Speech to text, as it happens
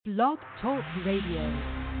Blog Talk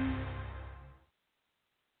Radio.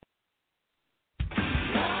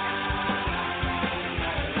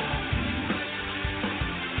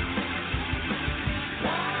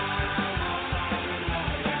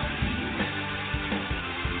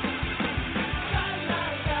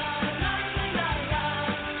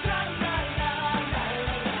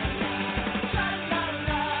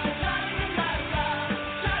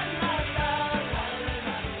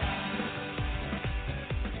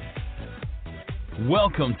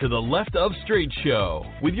 Welcome to the Left of Str8 Show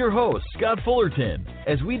with your host, Scott Fullerton,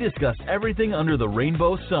 as we discuss everything under the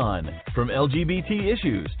rainbow sun, from LGBT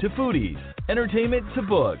issues to foodies, entertainment to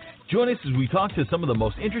books. Join us as we talk to some of the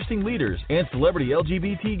most interesting leaders and celebrity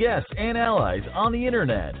LGBT guests and allies on the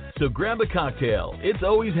internet. So grab a cocktail, it's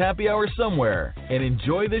always happy hour somewhere, and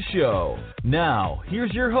enjoy the show. Now,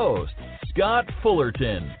 here's your host, Scott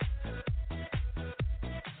Fullerton.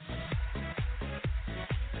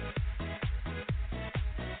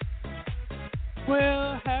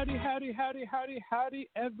 Well, howdy,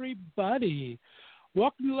 everybody.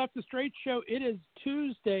 Welcome to Left of Str8 Show. It is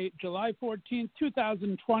Tuesday, July 14th,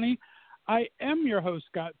 2020. I am your host,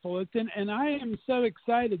 Scott Fullerton, and I am so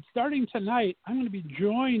excited. Starting tonight, I'm going to be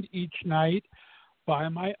joined each night by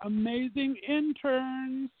my amazing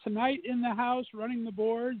interns. Tonight in the house, running the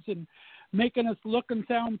boards and making us look and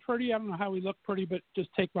sound pretty. I don't know how we look pretty, but just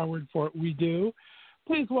take my word for it, we do.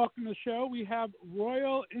 Please welcome to the show. We have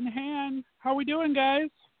Royal and Han. How we doing, guys?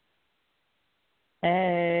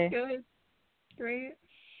 Hey. Good. Great.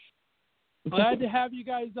 Glad to have you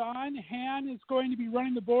guys on. Han is going to be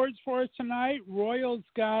running the boards for us tonight. Royal's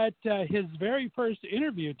got his very first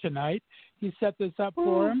interview tonight. He set this up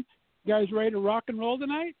for him. You guys ready to rock and roll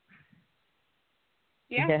tonight?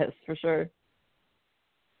 Yeah. Yes, for sure.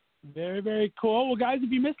 Very, very cool. Well, guys,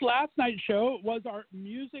 if you missed last night's show, it was our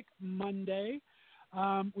Music Monday.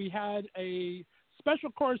 We had a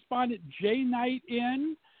special correspondent, Jay Knight,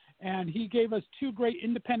 in, and he gave us two great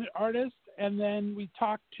independent artists. And then we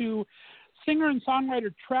talked to singer and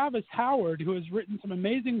songwriter Travis Howard, who has written some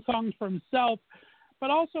amazing songs for himself, but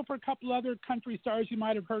also for a couple other country stars you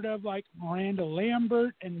might have heard of, like Miranda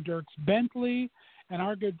Lambert and Dierks Bentley, and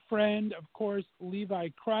our good friend, of course, Levi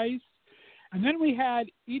Christ. And then we had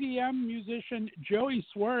EDM musician Joey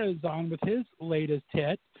Suarez on with his latest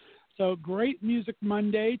hit. So great Music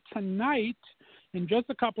Monday. Tonight, in just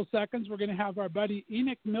a couple seconds, we're going to have our buddy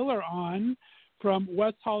Enoch Miller on from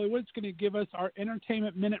West Hollywood. It's going to give us our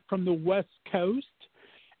entertainment minute from the West Coast.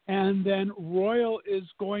 And then Royal is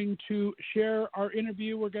going to share our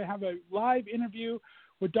interview. We're going to have a live interview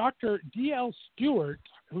with Dr. D.L. Stewart,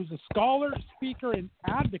 who's a scholar, speaker, and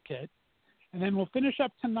advocate. And then we'll finish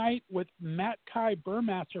up tonight with Matkai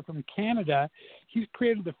Burmaster from Canada. He's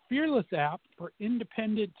created the Fearless app for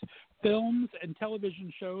independent films and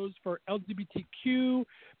television shows for LGBTQ,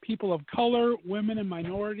 people of color, women, and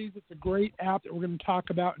minorities. It's a great app that we're going to talk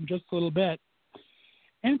about in just a little bit.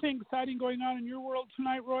 Anything exciting going on in your world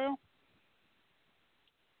tonight, Royal?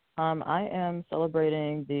 I am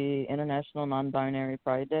celebrating the International Non-Binary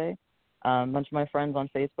Pride Day. A bunch of my friends on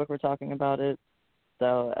Facebook were talking about it.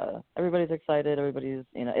 So everybody's excited. Everybody's,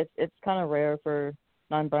 it's kind of rare for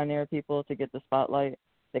non-binary people to get the spotlight.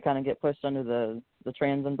 They kind of get pushed under the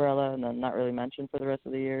trans umbrella and then not really mentioned for the rest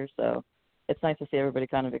of the year. So it's nice to see everybody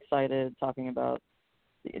kind of excited, talking about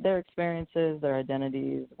their experiences, their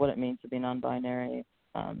identities, what it means to be non-binary.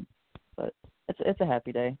 But it's a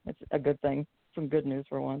happy day. It's a good thing. Some good news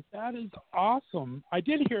for once. That is awesome. I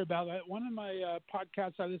did hear about that. One of my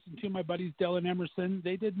podcasts I listened to, my buddies Dell and Emerson,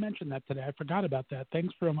 they did mention that today. I forgot about that.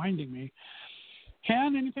 Thanks for reminding me.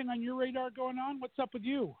 Han, anything on your radar going on? What's up with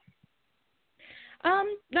you?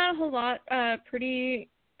 Not a whole lot. Pretty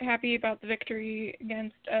happy about the victory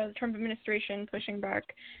against the Trump administration, pushing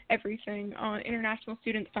back everything on international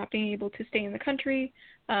students not being able to stay in the country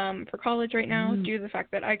for college right now, due to the fact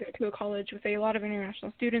that I go to a college with a lot of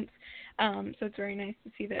international students. So it's very nice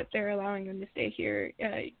to see that they're allowing them to stay here,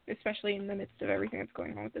 especially in the midst of everything that's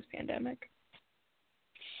going on with this pandemic.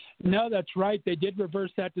 No, that's right. They did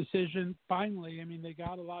reverse that decision finally. I mean, they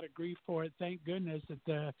got a lot of grief for it. Thank goodness. If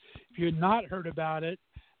you had not heard about it,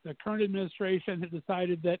 the current administration had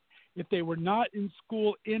decided that if they were not in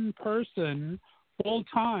school in person full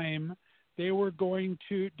time, they were going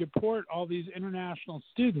to deport all these international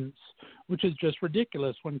students, which is just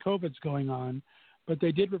ridiculous when COVID's going on. But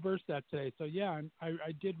they did reverse that today. So, yeah,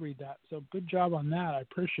 I did read that. So good job on that. I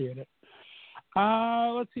appreciate it.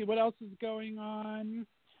 Let's see. What else is going on?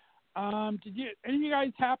 Do you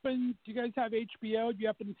guys have HBO? Do you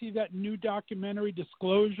happen to see that new documentary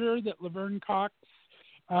Disclosure that Laverne Cox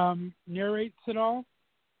narrates at all?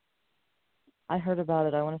 I heard about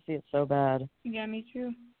it. I want to see it so bad. Yeah, me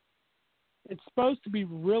too. It's supposed to be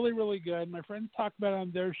really, really good. My friends talked about it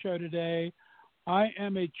on their show today. I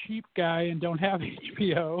am a cheap guy and don't have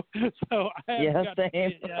HBO, so I haven't got to see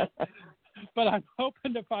it yet. But I'm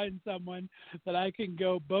hoping to find someone that I can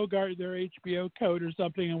go bogart their HBO code or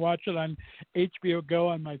something and watch it on HBO Go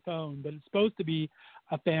on my phone. But it's supposed to be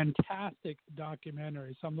a fantastic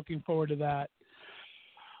documentary, so I'm looking forward to that.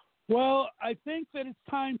 Well, I think that it's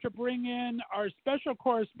time to bring in our special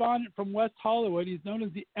correspondent from West Hollywood. He's known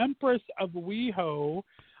as the Empress of WeHo.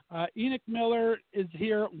 Enoch Miller is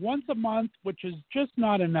here once a month, which is just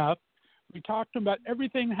not enough. We talked about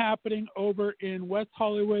everything happening over in West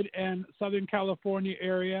Hollywood and Southern California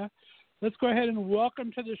area. Let's go ahead and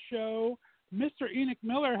welcome to the show Mr. Enoch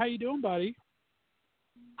Miller. How you doing, buddy?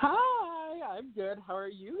 Hi, I'm good. How are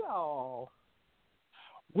you all?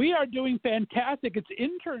 We are doing fantastic. It's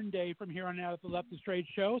intern day from here on out at the Left of Str8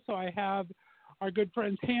 show, so I have our good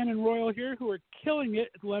friends Han and Royal here who are killing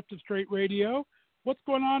it at the Left of Str8 radio. What's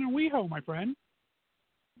going on in WeHo, my friend?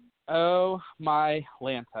 Oh, my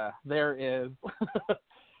Lanta. There is.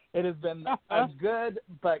 It has been a good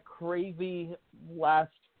but crazy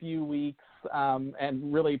last few weeks,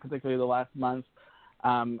 and really particularly the last month.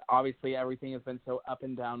 Obviously, everything has been so up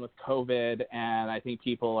and down with COVID, and I think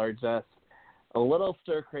people are just a little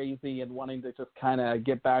stir crazy and wanting to just kind of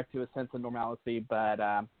get back to a sense of normalcy. But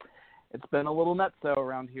it's been a little nutso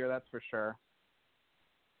around here, that's for sure.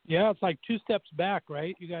 Yeah, it's like two steps back,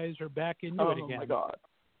 right? You guys are back into it again. Oh, my God.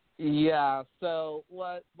 Yeah, so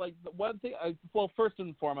one thing, well, first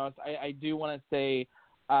and foremost, I do want to say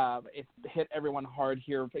it's hit everyone hard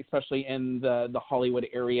here, especially in the Hollywood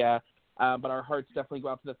area, but our hearts definitely go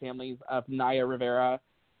out to the families of Naya Rivera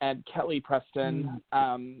and Kelly Preston,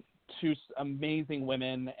 two amazing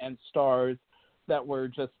women and stars that were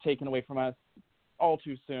just taken away from us all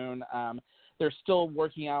too soon. They're still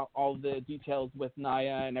working out all the details with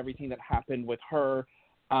Naya and everything that happened with her.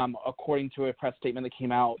 According to a press statement that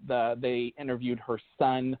came out, they interviewed her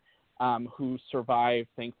son, who survived,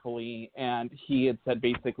 thankfully, and he had said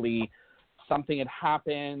basically something had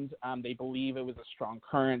happened. They believe it was a strong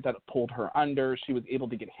current that pulled her under. She was able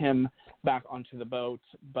to get him back onto the boat,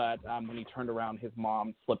 but when he turned around, his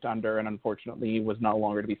mom slipped under and unfortunately was no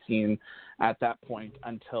longer to be seen at that point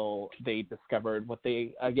until they discovered what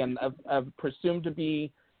they, again, have presumed to be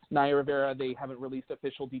Naya Rivera. They haven't released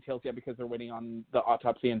official details yet because they're waiting on the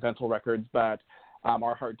autopsy and dental records, but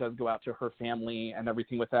our heart does go out to her family and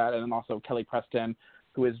everything with that. And then also Kelly Preston,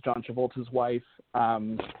 who is John Travolta's wife.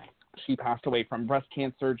 She passed away from breast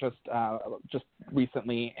cancer just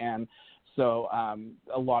recently, and so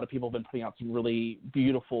a lot of people have been putting out some really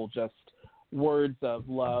beautiful just words of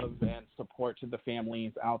love and support to the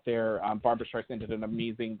families out there. Barbara Streisand did an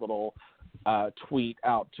amazing little tweet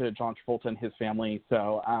out to John Travolta and his family.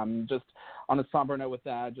 So just on a somber note with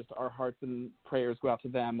that, just our hearts and prayers go out to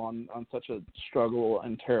them on such a struggle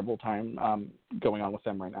and terrible time going on with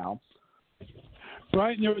them right now.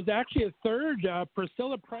 Right, and there was actually a third.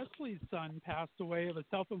 Priscilla Presley's son passed away of a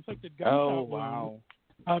self-inflicted gunshot wound.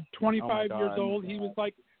 25 years old. He was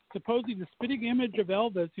like supposedly the spitting image of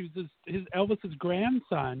Elvis. He was his Elvis's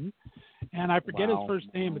grandson, and I forget his first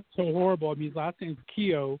name. It's so horrible. I mean, his last name is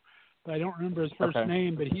Keogh, but I don't remember his first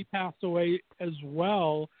name. But he passed away as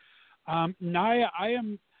well. Naya,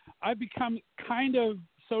 I've become kind of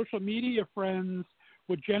social media friends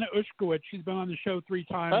with Jenna Ushkowitz. She's been on the show 3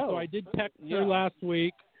 times, so I did text her last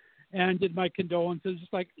week and did my condolences.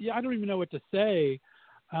 Just like, I don't even know what to say,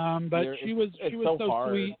 but she was so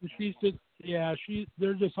sweet, and she's just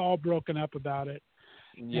they're just all broken up about it.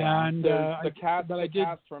 Yeah, and the cast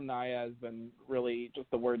from Naya has been really just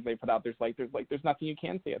the words they put out. There's nothing you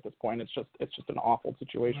can say at this point. It's just an awful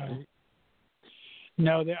situation. Right.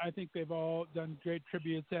 No, I think they've all done great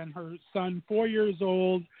tributes, and her son, 4 years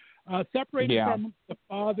old. Separated from the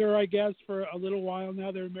father, I guess, for a little while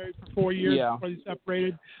now. They were married for 4 years before they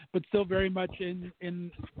separated, but still very much in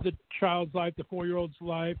the child's life, the 4-year-old's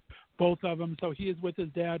life, both of them. So he is with his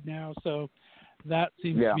dad now, so that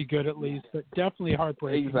seems to be good at least, but definitely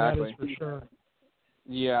heartbreaking. Exactly. That is for sure.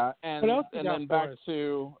 Yeah, and then back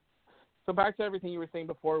to everything you were saying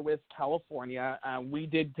before with California. We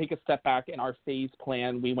did take a step back in our phase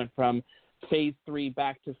plan. We went from Phase 3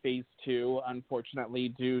 back to Phase 2, unfortunately,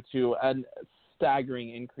 due to a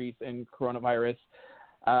staggering increase in coronavirus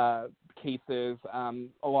cases.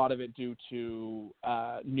 A lot of it due to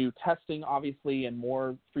new testing, obviously, and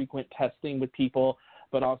more frequent testing with people,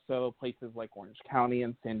 but also places like Orange County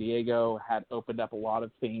and San Diego had opened up a lot of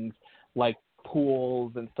things like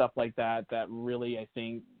pools and stuff like that really, I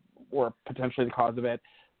think, were potentially the cause of it.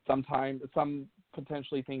 Some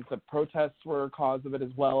potentially think the protests were a cause of it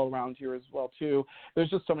as well around here as well too. There's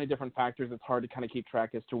just so many different factors. It's hard to kind of keep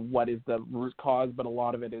track as to what is the root cause, but a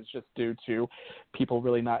lot of it is just due to people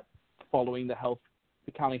really not following the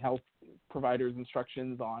county health providers'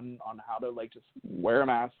 instructions on how to like just wear a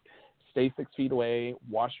mask, stay 6 feet away,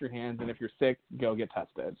 wash your hands, and if you're sick, go get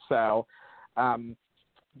tested. So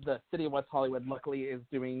the city of West Hollywood luckily is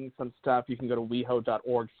doing some stuff. You can go to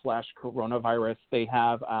weho.org/coronavirus. They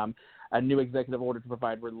have a new executive order to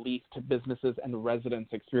provide relief to businesses and residents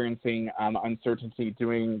experiencing uncertainty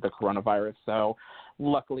during the coronavirus. So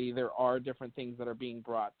luckily there are different things that are being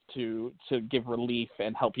brought to give relief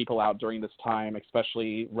and help people out during this time,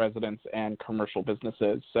 especially residents and commercial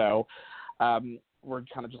businesses. So we're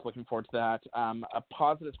kind of just looking forward to that. A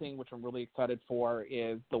positive thing, which I'm really excited for,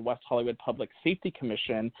 is the West Hollywood Public Safety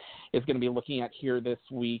Commission is going to be looking at here this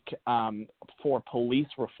week for police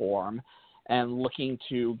reform and looking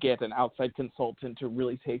to get an outside consultant to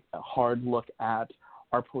really take a hard look at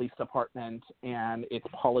our police department and its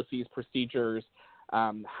policies, procedures,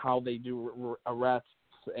 how they do arrests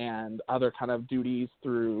and other kind of duties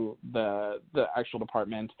through the actual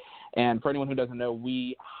department. And for anyone who doesn't know,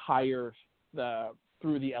 we hire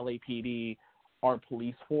through the LAPD our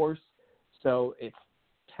police force. So it's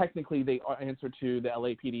technically they answer to the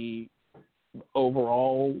LAPD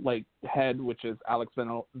overall like head, which is Alex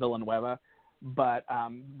Villanueva, but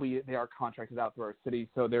they are contracted out through our city,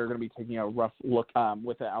 so they're going to be taking a rough look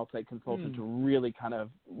with an outside consultant to really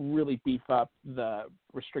beef up the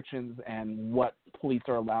restrictions and what police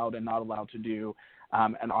are allowed and not allowed to do.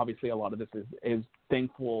 And obviously a lot of this is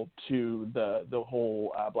thankful to the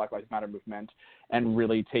whole Black Lives Matter movement and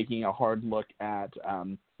really taking a hard look at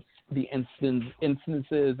the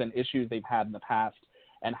instances and issues they've had in the past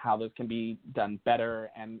and how those can be done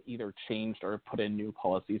better and either changed or put in new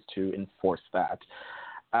policies to enforce that.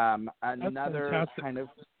 Another kind of,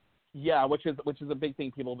 which is a big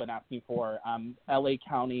thing people have been asking for. LA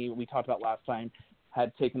County, we talked about last time,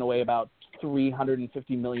 had taken away about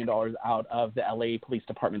 $350 million out of the LA Police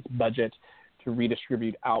Department's budget to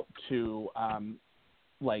redistribute out to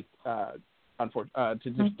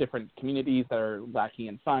just different communities that are lacking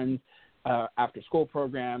in funds, after-school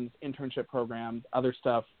programs, internship programs, other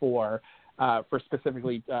stuff for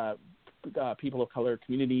specifically people of color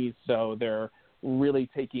communities. So they're really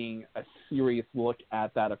taking a serious look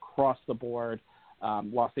at that across the board.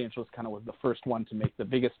 Los Angeles kind of was the first one to make the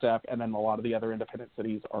biggest step, and then a lot of the other independent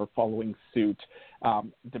cities are following suit,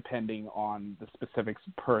 depending on the specifics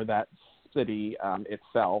per that city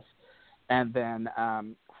itself. And then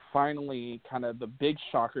finally, kind of the big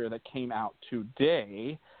shocker that came out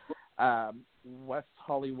today, West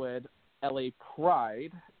Hollywood LA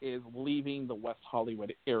Pride is leaving the West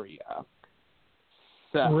Hollywood area.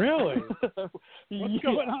 So, really? What's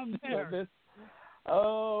going on there?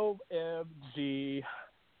 OMG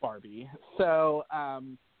Barbie. So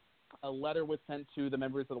a letter was sent to the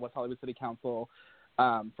members of the West Hollywood City Council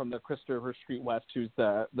from the Christopher Street West, who's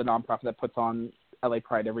the nonprofit that puts on LA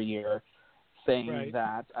Pride every year, saying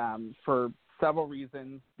that for several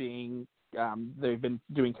reasons, being they've been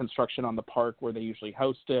doing construction on the park where they usually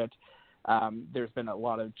host it. There's been a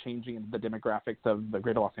lot of changing in the demographics of the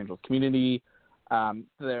greater Los Angeles community.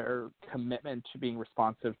 Their commitment to being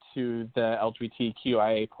responsive to the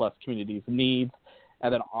LGBTQIA plus community's needs,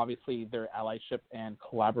 and then obviously their allyship and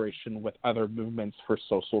collaboration with other movements for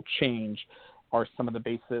social change are some of the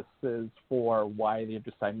bases for why they've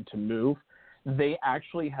decided to move. They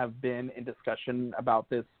actually have been in discussion about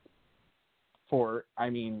this for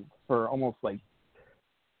almost like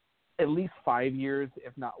at least 5 years,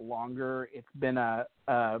 if not longer. It's been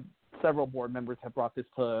several board members have brought this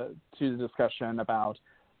to the discussion about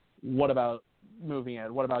what about moving it?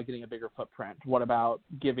 What about getting a bigger footprint? What about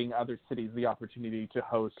giving other cities the opportunity to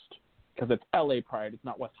host, because it's LA Pride, it's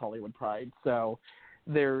not West Hollywood Pride. So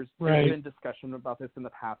there's been discussion about this in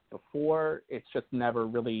the past before. It's just never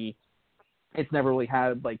really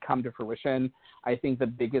had come to fruition. I think the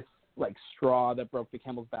biggest straw that broke the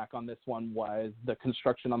camel's back on this one was the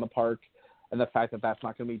construction on the park and the fact that that's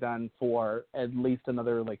not going to be done for at least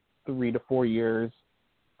another 3 to 4 years.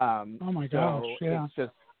 Oh my gosh! Yeah. It's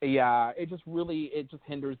just it just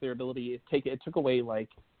hinders their ability. It took away I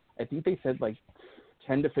think they said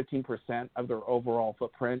 10 to 15% of their overall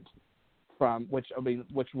footprint from which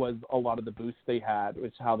was a lot of the boosts they had,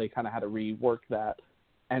 which how they kind of had to rework that.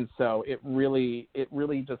 And so it really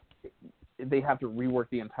just they have to rework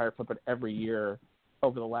the entire footprint every year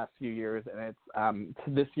over the last few years, and it's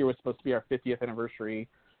this year was supposed to be our 50th anniversary,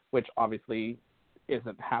 which obviously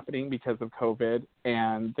isn't happening because of COVID,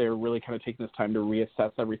 and they're really kind of taking this time to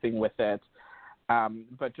reassess everything with it.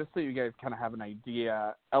 But just so you guys kind of have an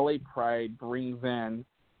idea, LA Pride brings in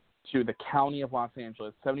to the county of Los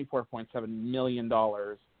Angeles $74.7 million,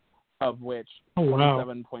 of which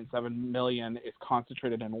 $27.7 million is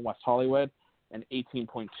concentrated in West Hollywood and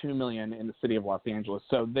 $18.2 million in the city of Los Angeles.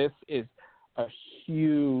 So this is a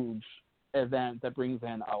huge event that brings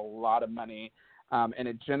in a lot of money, and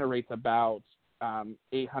it generates about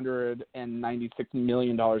 $896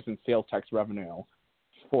 million in sales tax revenue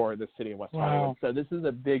for the city of West Hollywood. So this is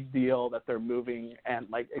a big deal that they're moving, and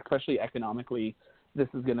like especially economically, this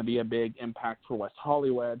is going to be a big impact for West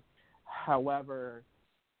Hollywood. However,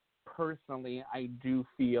 personally, I do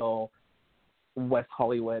feel West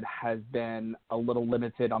Hollywood has been a little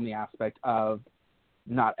limited on the aspect of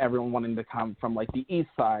not everyone wanting to come from like the east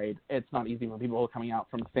side. It's not easy for people coming out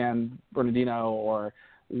from San Bernardino or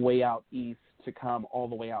way out east to come all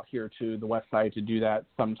the way out here to the west side to do that.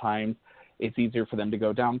 Sometimes it's easier for them to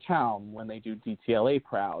go downtown when they do DTLA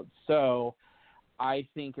crowds. So I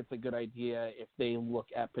think it's a good idea if they look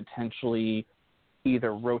at potentially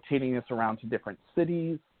either rotating this around to different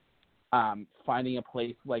cities, finding a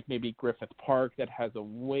place like maybe Griffith Park that has a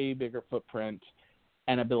way bigger footprint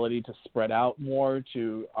and ability to spread out more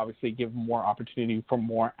to obviously give more opportunity for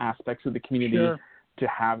more aspects of the community to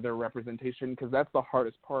have their representation, because that's the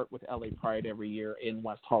hardest part with LA Pride every year in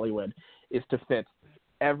West Hollywood is to fit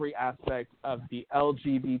every aspect of the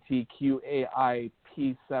LGBTQAI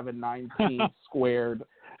P719 squared.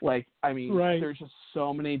 Like, I mean, there's just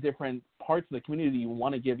so many different parts of the community you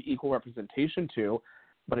want to give equal representation to,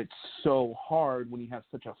 but it's so hard when you have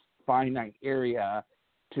such a finite area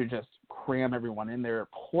to just cram everyone in there.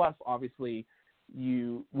 Plus, obviously,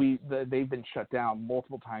 they've been shut down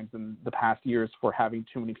multiple times in the past years for having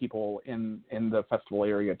too many people in the festival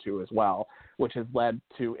area too as well, which has led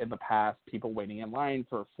to, in the past, people waiting in line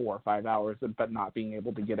for 4 or 5 hours but not being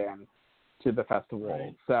able to get in to the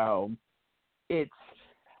festival. So it's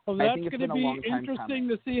that's going to be interesting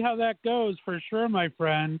to see how that goes for sure, my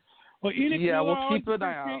friend. Well, Enoch, we'll keep an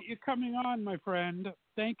eye out. Appreciate you coming on, my friend.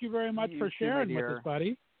 Thank you very much for sharing with us,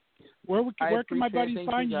 buddy. Where can my buddies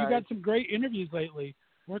find you? You got some great interviews lately.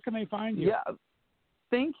 Where can they find you? Yeah,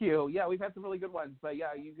 thank you. Yeah, we've had some really good ones. But,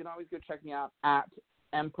 yeah, you can always go check me out at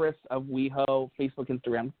Empress of WeHo, Facebook,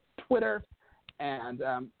 Instagram, Twitter. And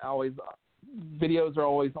always videos are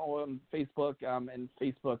always on Facebook and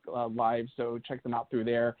Facebook Live, so check them out through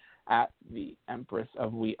there at the Empress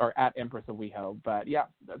of WeHo. But, yeah,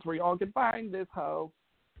 that's where you all can find this ho.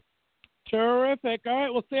 Terrific. All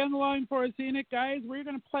right, well, stay on the line for us, Enoch. Guys, we're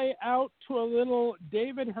going to play out to a little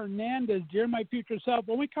David Hernandez, Dear My Future Self.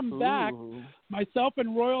 When we come back, myself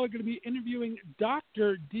and Royal are going to be interviewing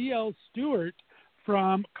Dr. D.L. Stewart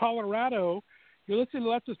from Colorado. You're listening to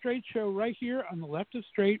the Left of Str8 show right here on the Left of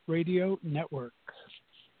Str8 Radio Network.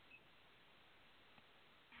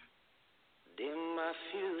 Dear my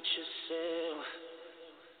future self,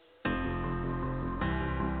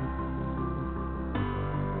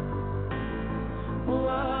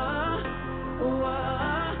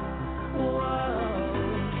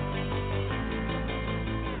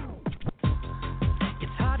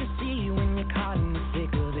 it's hard to see when you're caught in the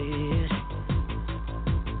thick of it.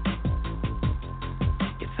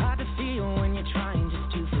 It's hard to feel when you're trying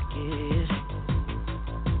just to forget.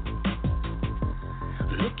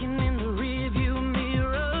 Looking in the rearview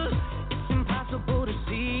mirror, it's impossible to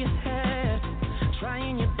see ahead.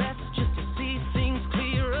 Trying your best just to see things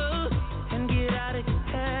clearer and get out of your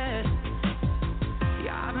head.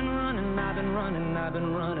 Yeah, I've been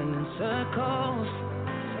running in circles.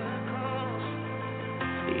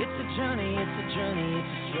 It's a journey, it's a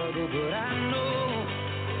struggle, but I know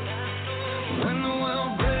when the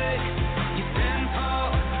world breaks, you stand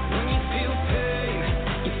tall. When you feel pain,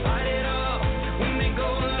 you fight it off. When they go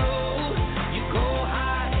low, you go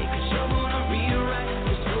high, 'cause you're gonna rewrite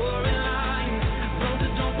the storyline. Those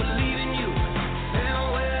that don't believe in you,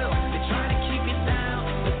 farewell. They try to keep you down,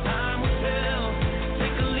 but time will tell.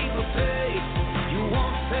 Take a leap of faith, you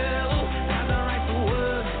won't fail. Have the right to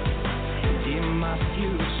work, dear my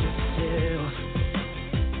future self.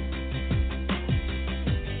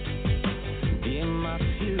 Dear my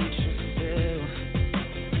future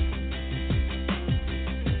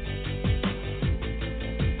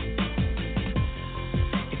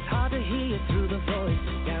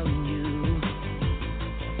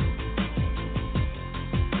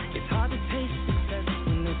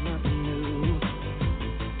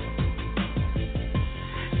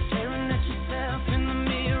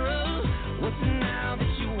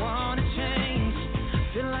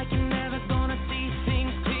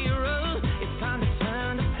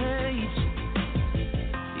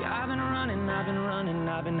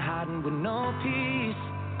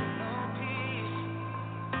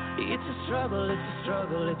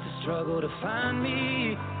it's a struggle to find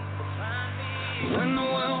me. When the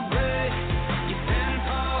world breaks, you stand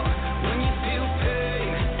tall. When you feel pain,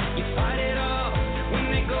 you fight it off.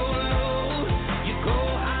 When they go low, you go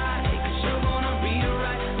high. 'Cause you're gonna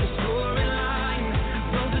rewrite the storyline.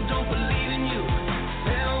 Those that don't believe in you,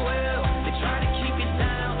 farewell. They try to keep you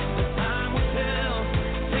down, but time will tell.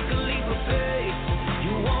 Take a leap of faith,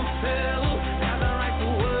 you won't fail. Have the right to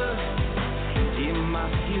work, dear my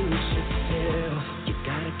future self. You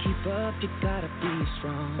gotta keep up, you gotta be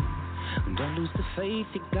strong. Don't lose the faith,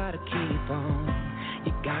 you gotta keep on.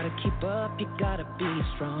 You gotta keep up, you gotta be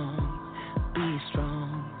strong. Be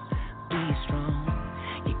strong, be strong.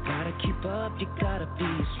 You gotta keep up, you gotta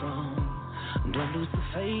be strong. Don't lose the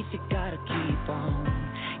faith, you gotta keep on.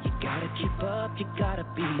 You gotta keep up, you gotta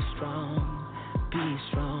be strong. Be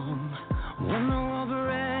strong. When the world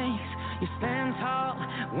breaks, you stand tall.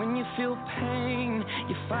 When you feel pain,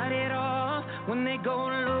 you fight it off. When they go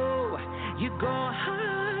low, you go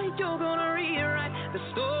high. You're gonna rewrite the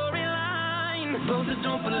storyline. Those that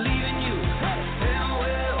don't believe in you,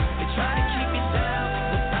 farewell. They try to keep you down,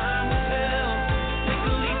 but time will tell. Take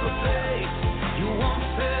a leap of faith, you won't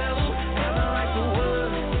fail. Have the right to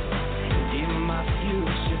work, give my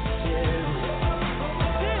future self.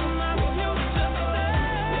 Give my future self.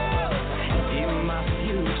 Give my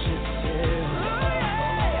future self.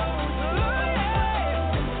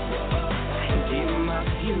 Give my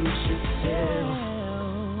future self.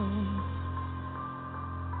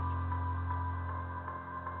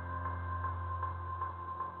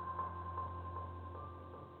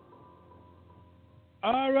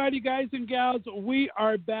 All righty, guys and gals, we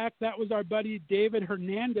are back. That was our buddy David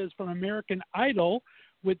Hernandez from American Idol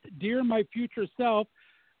with Dear My Future Self.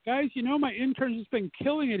 Guys, you know my intern's just been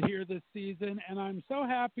killing it here this season, and I'm so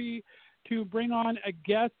happy to bring on a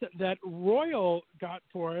guest that Royal got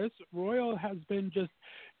for us. Royal has been just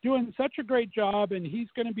doing such a great job, and he's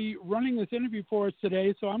going to be running this interview for us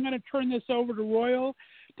today. So I'm going to turn this over to Royal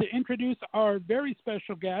to introduce our very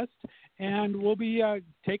special guest, and we'll be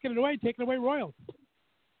taking it away. Take it away, Royal.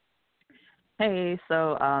 Hey,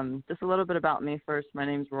 so just a little bit about me first. My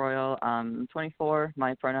name's Royal. I'm 24.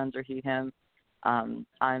 My pronouns are he, him. I'm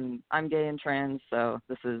gay and trans, so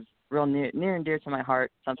this is real near and dear to my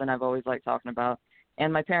heart, something I've always liked talking about.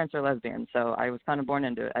 And my parents are lesbian, so I was kind of born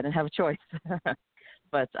into it. I didn't have a choice.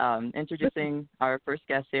 But introducing our first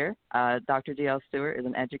guest here, Dr. D.L. Stewart is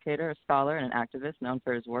an educator, a scholar, and an activist known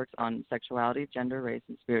for his works on sexuality, gender, race,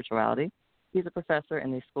 and spirituality. He's a professor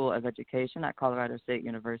in the School of Education at Colorado State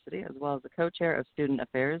University, as well as the co-chair of Student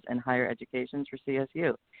Affairs and Higher Education for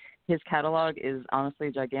CSU. His catalog is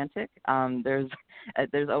honestly gigantic. There's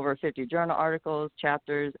over 50 journal articles,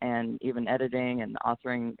 chapters, and even editing and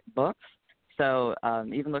authoring books. So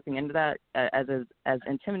even looking into that, as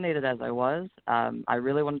intimidated as I was, I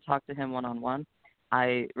really want to talk to him one-on-one.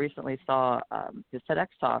 I recently saw his TEDx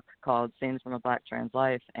talk called Scenes from a Black Trans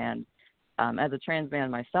Life, and as a trans man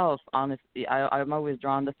myself, honestly, I'm always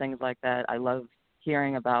drawn to things like that. I love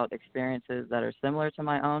hearing about experiences that are similar to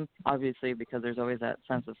my own, obviously, because there's always that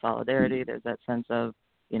sense of solidarity. There's that sense of,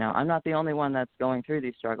 I'm not the only one that's going through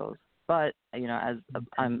these struggles. But, as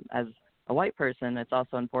a white person, it's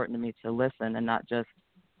also important to me to listen and not just,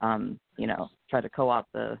 try to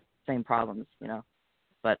co-opt the same problems,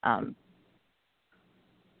 But,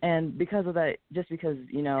 and because of that, just because,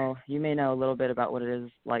 you may know a little bit about what it is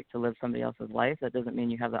like to live somebody else's life, that doesn't mean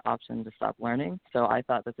you have the option to stop learning. So I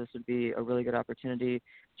thought that this would be a really good opportunity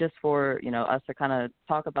just for, us to kind of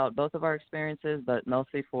talk about both of our experiences, but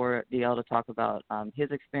mostly for DL to talk about his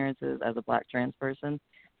experiences as a Black trans person.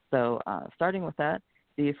 So starting with that,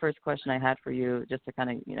 the first question I had for you, just to kind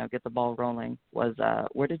of, get the ball rolling, was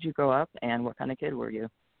where did you grow up and what kind of kid were you?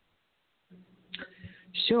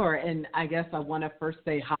 Sure, and I guess I want to first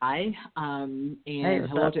say hi and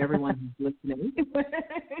hello to everyone who's listening.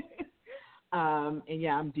 And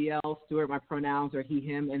yeah, I'm DL Stewart. My pronouns are he,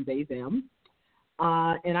 him, and they, them.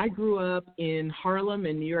 And I grew up in Harlem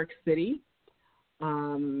in New York City.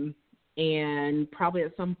 And probably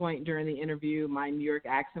at some point during the interview, my New York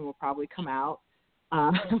accent will probably come out.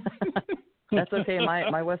 That's okay.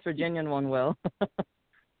 My West Virginian one will.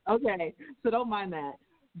 Okay, so don't mind that.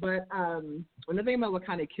 But another thing about what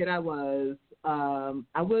kind of kid I was a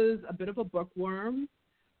bit of a bookworm,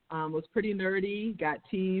 was pretty nerdy, got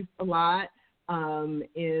teased a lot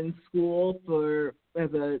in school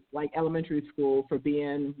elementary school for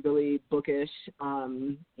being really bookish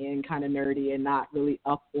and kind of nerdy and not really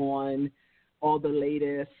up on all the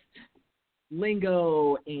latest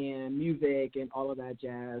lingo and music and all of that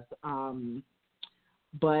jazz.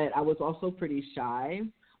 But I was also pretty shy.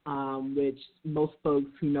 which most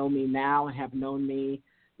folks who know me now and have known me,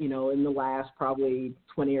 you know, in the last probably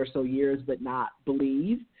 20 or so years, but not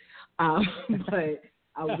believe. But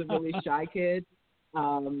I was a really shy kid.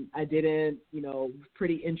 I didn't, you know,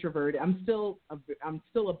 pretty introverted. I'm still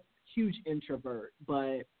a huge introvert,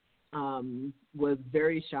 but was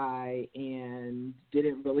very shy and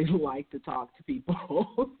didn't really like to talk to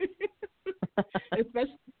people,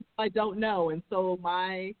 especially if I don't know. And so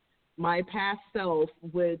my past self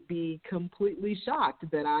would be completely shocked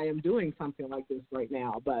that I am doing something like this right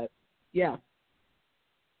now. But yeah.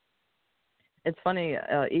 It's funny,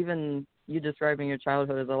 even you describing your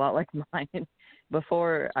childhood is a lot like mine.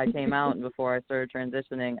 Before I came out and before I started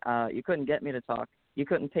transitioning, you couldn't get me to talk. You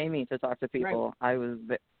couldn't pay me to talk to people. Right.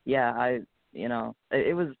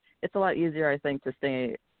 It's a lot easier, I think, to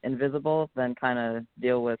stay invisible than kind of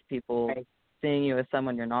deal with people seeing you as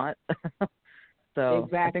someone you're not. So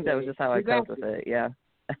exactly. I think that was just how I coped with it. Yeah.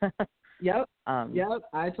 Yep. Yep.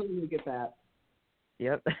 I totally get that.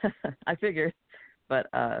 Yep. I figured, but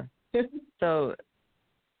so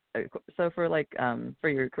for for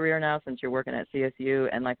your career now, since you're working at CSU,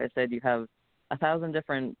 and like I said, you have 1,000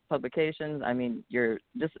 different publications. I mean, your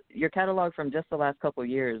catalog from just the last couple of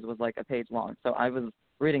years was like a page long. So I was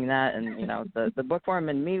reading that, and you know, the bookworm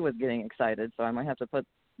in me was getting excited. So I might have to put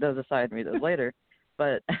those aside and read those later.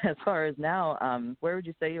 But as far as now, where would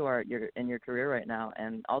you say you're in your career right now,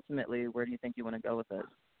 and ultimately, where do you think you want to go with it?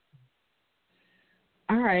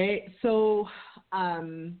 All right. So,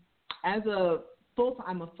 I'm a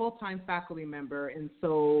full-time faculty member, and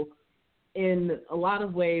so in a lot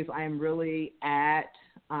of ways, I am really at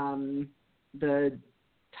the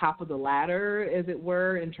top of the ladder, as it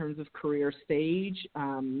were, in terms of career stage,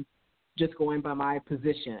 just going by my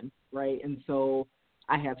position, right? And so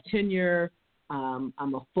I have tenure. I'm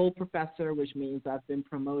a full professor, which means I've been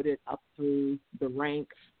promoted up through the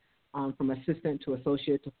ranks from assistant to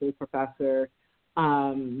associate to full professor.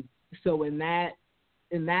 So in that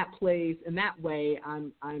place, in that way,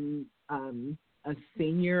 I'm a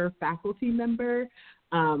senior faculty member,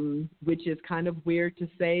 which is kind of weird to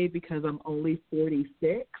say because I'm only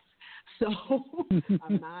 46. So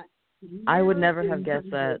I'm not. I would never have guessed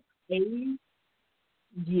that.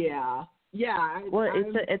 Yeah. Yeah.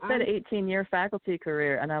 It said 18-year faculty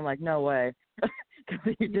career, and I'm like, no way.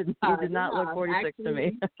 you did not look 46 actually, to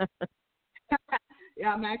me.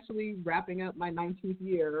 Yeah, I'm actually wrapping up my 19th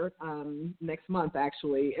year next month,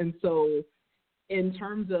 actually. And so in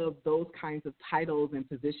terms of those kinds of titles and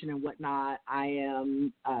position and whatnot, I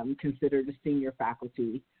am considered a senior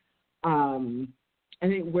faculty. I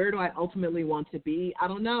think where do I ultimately want to be? I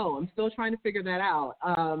don't know. I'm still trying to figure that out.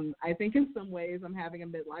 I think in some ways I'm having a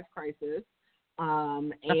midlife crisis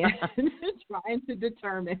and trying to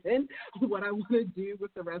determine what I want to do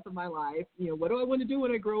with the rest of my life. You know, what do I want to do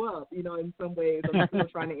when I grow up? You know, in some ways I'm still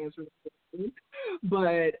trying to answer the question.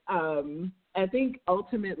 But I think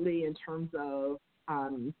ultimately in terms of,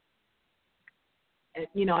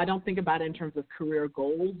 you know, I don't think about it in terms of career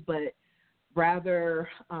goals, but rather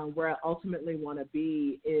where I ultimately want to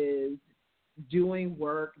be is doing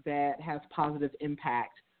work that has positive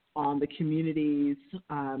impact on the communities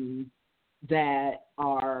that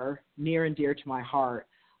are near and dear to my heart,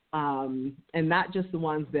 and not just the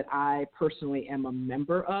ones that I personally am a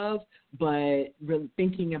member of, but really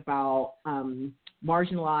thinking about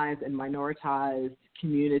marginalized and minoritized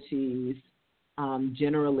communities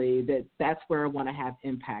generally, that's where I want to have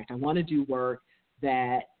impact. I want to do work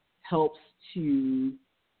that helps to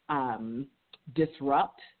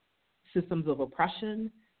disrupt systems of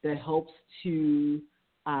oppression, that helps to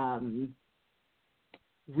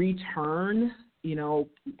return, you know,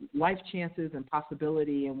 life chances and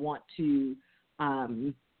possibility, and want to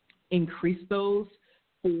increase those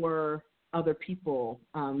for other people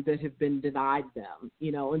that have been denied them,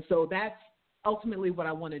 you know. And so that's ultimately what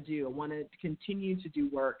I want to do. I want to continue to do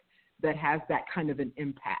work that has that kind of an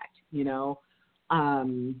impact, you know.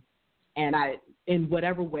 And in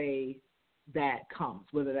whatever way that comes,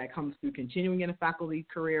 whether that comes through continuing in a faculty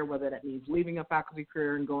career, whether that means leaving a faculty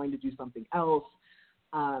career and going to do something else,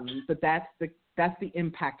 but that's the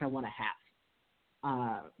impact I want to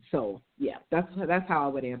have. So yeah, that's how I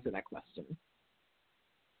would answer that question.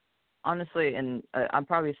 Honestly, and I'll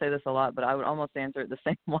probably say this a lot, but I would almost answer it the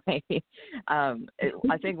same way.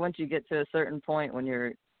 I think once you get to a certain point, when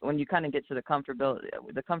you kind of get to the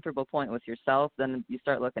comfortable point with yourself, then you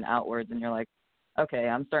start looking outwards and you're like, okay,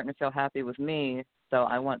 I'm starting to feel happy with me, so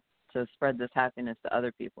I want to spread this happiness to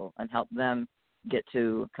other people and help them get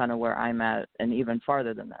to kind of where I'm at and even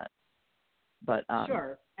farther than that. But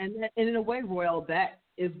sure. And in a way, Royal, that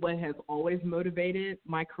is what has always motivated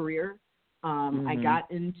my career. I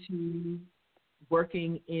got into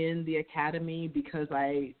working in the academy because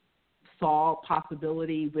I saw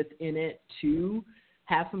possibility within it to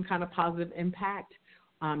have some kind of positive impact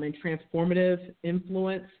and transformative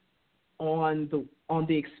influence on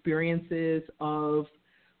the experiences of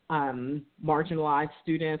marginalized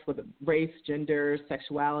students with race, gender,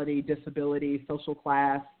 sexuality, disability, social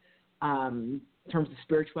class, in terms of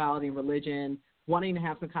spirituality and religion, wanting to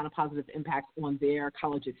have some kind of positive impact on their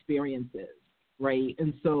college experiences, right?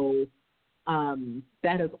 And so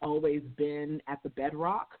that has always been at the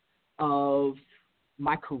bedrock of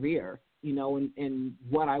my career, you know, and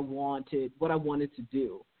what I wanted to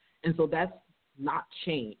do. And so that's not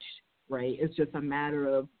changed, right? It's just a matter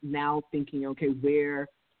of now thinking, okay,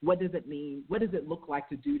 what does it mean? What does it look like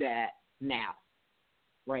to do that now,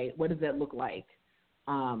 right? What does that look like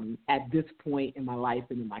at this point in my life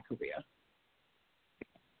and in my career?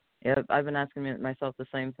 Yeah, I've been asking myself the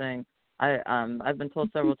same thing. I've been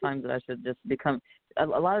told several times that I should just become. A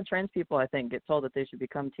lot of trans people, I think, get told that they should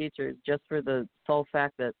become teachers just for the sole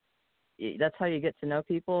fact that that's how you get to know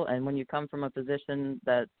people. And when you come from a position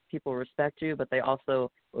that people respect you, but they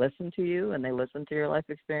also listen to you and they listen to your life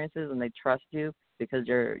experiences and they trust you because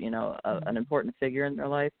you're, you know, an important figure in their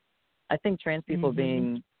life. I think trans people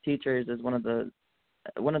being teachers is one of the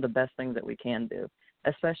best things that we can do,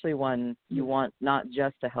 especially when you want not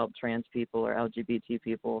just to help trans people or LGBT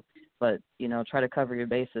people, but, you know, try to cover your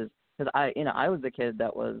bases. Because I was a kid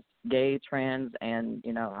that was gay, trans, and,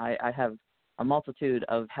 you know, I have a multitude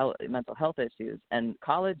of mental health issues, and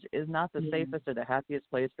college is not the safest or the happiest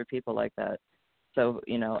place for people like that. So,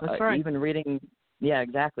 you know, right. even reading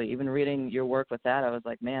your work with that, I was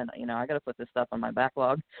like, man, you know, I got to put this stuff on my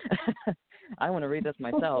backlog. I want to read this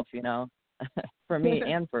myself, you know, for me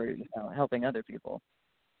and for, you know, helping other people.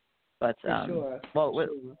 But,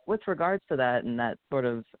 with regards to that and that sort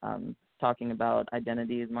of talking about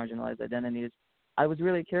identities, marginalized identities, I was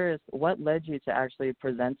really curious, what led you to actually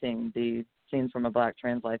presenting the Scenes from a Black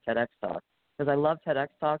Trans Life TEDx talk? Because I love TEDx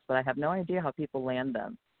talks, but I have no idea how people land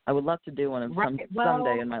them. I would love to do one of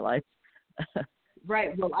someday in my life.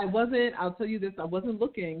 Right. Well, I'll tell you this, I wasn't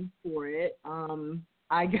looking for it. So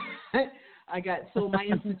my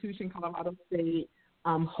institution, Colorado State,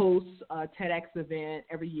 hosts a TEDx event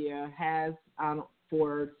every year, has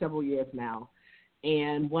for several years now.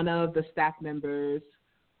 And one of the staff members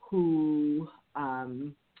who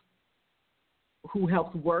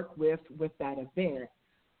helps work with that event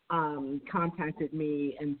contacted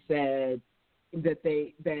me and said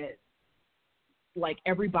that like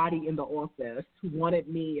everybody in the office wanted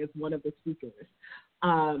me as one of the speakers.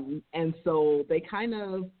 And so they kind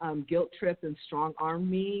of guilt tripped and strong armed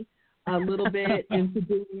me a little bit into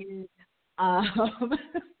doing it.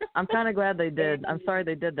 I'm kind of glad they did. I'm sorry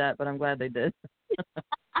they did that, but I'm glad they did.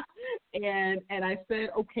 And I said,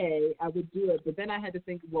 okay, I would do it. But then I had to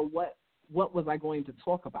think, well, what was I going to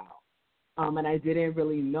talk about? And I didn't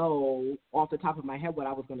really know off the top of my head what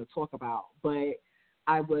I was going to talk about. But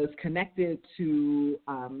I was connected to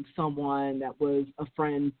someone that was a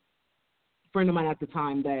friend of mine at the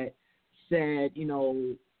time that said, you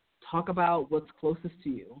know, talk about what's closest to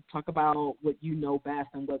you. Talk about what you know best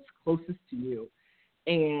and what's closest to you.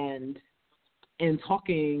 And in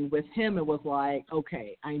talking with him, it was like,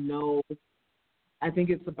 okay, I think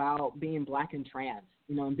it's about being Black and trans,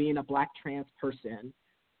 you know, and being a Black trans person,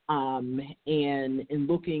 and in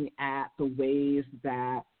looking at the ways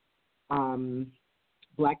that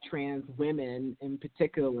Black trans women in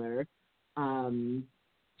particular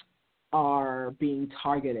are being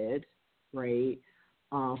targeted, right,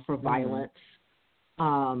 for violence,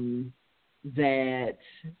 that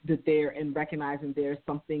they're in recognizing there's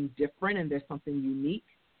something different and there's something unique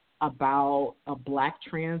about a Black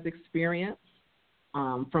trans experience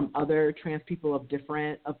from other trans people of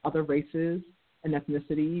other races and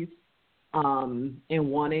ethnicities, and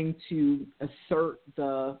wanting to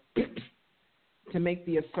to make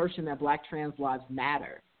the assertion that Black trans lives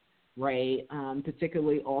matter, right?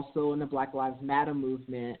 Particularly also in the Black Lives Matter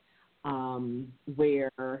movement,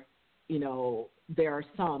 where, you know, there are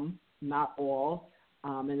some, not all,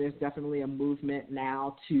 and there's definitely a movement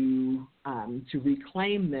now to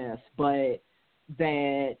reclaim this, but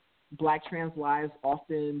that Black trans lives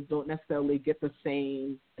often don't necessarily get the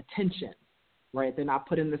same attention, right? They're not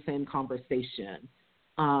put in the same conversation.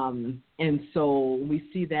 And so we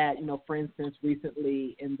see that, you know, for instance,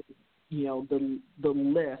 recently in, you know, the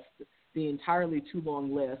list, the entirely too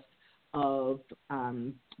long list of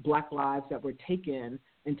Black lives that were taken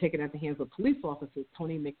at the hands of police officers.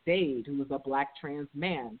 Tony McDade, who was a Black trans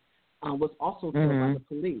man, was also killed by the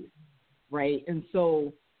police, right? And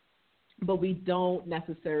so but we don't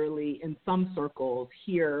necessarily, in some circles,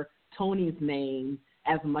 hear Tony's name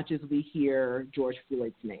as much as we hear George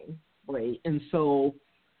Floyd's name, right? And so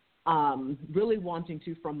really wanting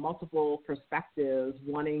to, from multiple perspectives,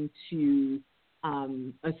 wanting to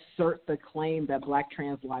assert the claim that Black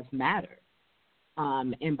trans lives matter.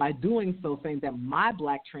 And by doing so, saying that my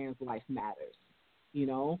Black trans life matters, you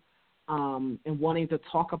know, and wanting to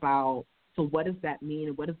talk about, so what does that mean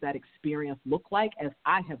and what does that experience look like as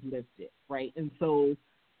I have lived it, right? And so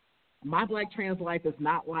my Black trans life is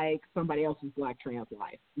not like somebody else's Black trans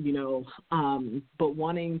life, you know, but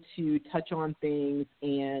wanting to touch on things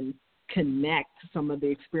and connect some of the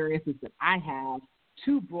experiences that I have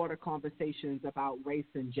to broader conversations about race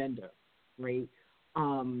and gender, right,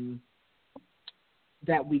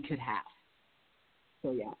 that we could have.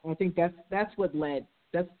 So, yeah, I think that's what led.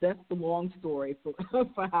 That's the long story for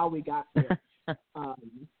how we got there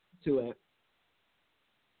to it.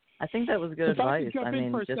 I think that was good advice. If I could jump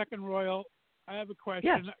in for a second, Royal, I have a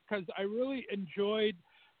question because I really enjoyed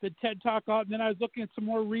the TED Talk, and then I was looking at some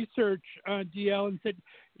more research, DL, and said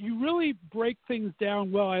you really break things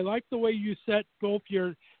down well. I like the way you set both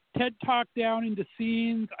your TED Talk down into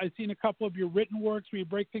scenes. I've seen a couple of your written works where you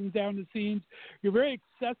break things down to scenes. You're very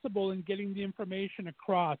accessible in getting the information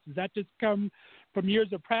across. Does that just come from years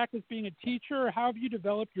of practice being a teacher, or how have you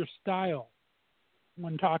developed your style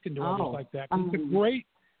when talking to others like that? 'Cause it's a great,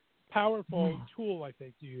 powerful tool, I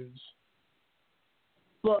think, to use.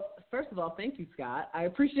 Well, first of all, thank you, Scott. I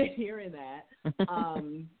appreciate hearing that.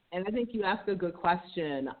 And I think you asked a good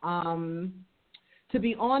question. To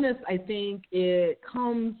be honest, I think it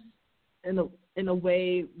comes in a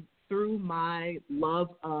way through my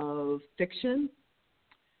love of fiction.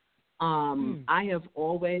 I've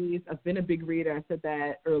been a big reader. I said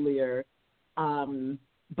that earlier.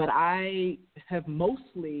 But I have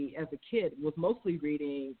mostly, as a kid, was mostly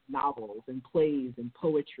reading novels and plays and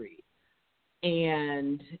poetry.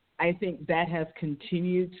 And I think that has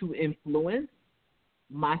continued to influence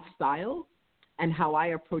my style and how I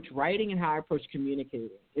approach writing and how I approach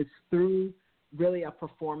communicating. It's through really a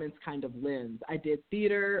performance kind of lens. I did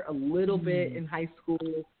theater a little bit in high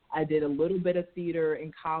school. I did a little bit of theater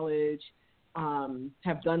in college,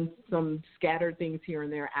 have done some scattered things here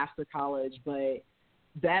and there after college, but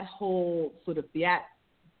that whole sort of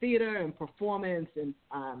theater and performance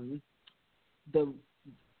and the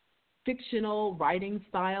fictional writing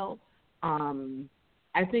style,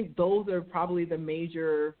 I think those are probably the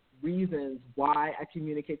major reasons why I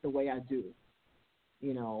communicate the way I do,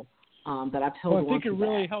 you know, that I've held on to. I think it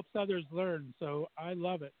really helps others learn, so I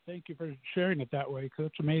love it. Thank you for sharing it that way, because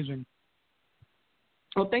it's amazing.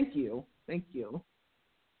 Oh, thank you. Thank you.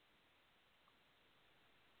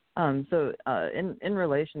 So in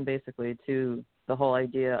relation basically to the whole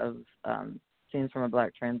idea of scenes from a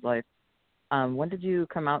Black trans life, when did you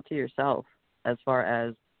come out to yourself as far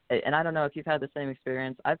as, and I don't know if you've had the same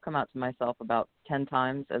experience, I've come out to myself about 10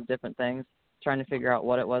 times as different things, trying to figure out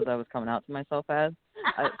what it was I was coming out to myself as.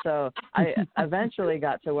 So I eventually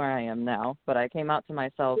got to where I am now, but I came out to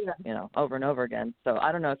myself, you know, over and over again. So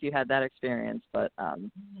I don't know if you had that experience, but I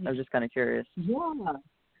was just kind of curious.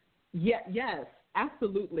 Yes,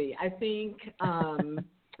 absolutely. I think, and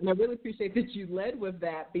I really appreciate that you led with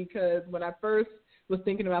that, because when I first was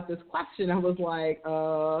thinking about this question, I was like,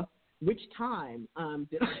 which time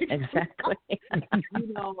did I? Exactly.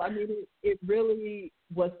 You know, I mean, it really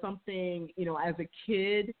was something, you know, as a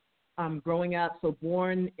kid, growing up, so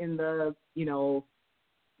born in the, you know,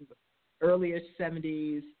 earliest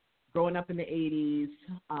 70s, growing up in the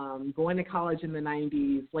 80s, going to college in the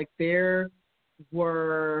 90s, like there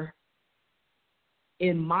were,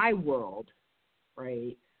 in my world,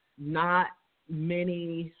 right, not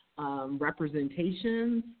many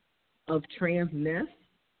representations of transness,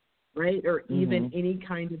 right, or even any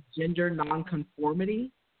kind of gender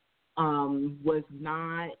nonconformity was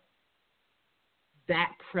not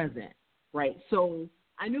that present, right? So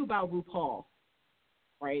I knew about RuPaul,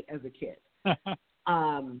 right, as a kid,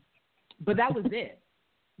 but that was it.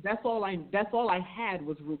 That's all I had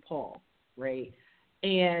was RuPaul, right?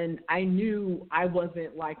 And I knew I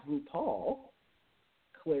wasn't like RuPaul,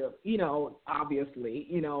 clearly, you know, obviously,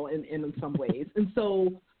 you know, in some ways. And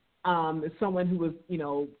so as someone who was, you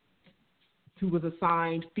know, who was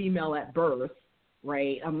assigned female at birth,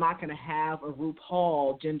 right, I'm not going to have a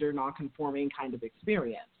RuPaul gender nonconforming kind of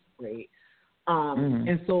experience, right?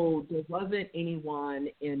 And so there wasn't anyone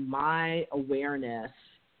in my awareness,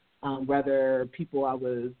 whether people I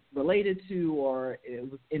was related to or it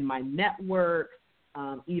was in my network,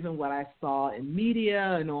 even what I saw in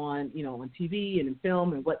media and on, you know, on TV and in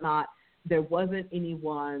film and whatnot, there wasn't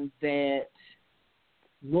anyone that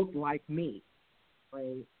looked like me,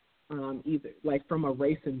 right? Either like from a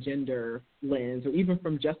race and gender lens, or even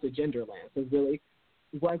from just a gender lens. It really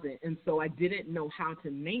wasn't. And so I didn't know how to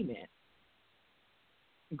name it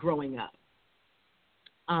growing up.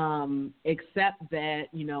 Except that,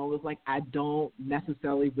 it was like I don't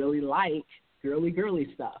necessarily really like girly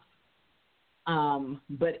stuff.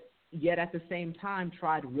 But yet at the same time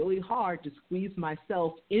tried really hard to squeeze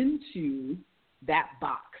myself into that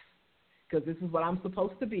box, because this is what I'm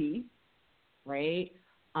supposed to be, right?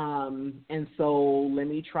 And so let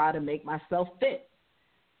me try to make myself fit.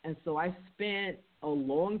 And so I spent a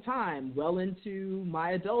long time, well into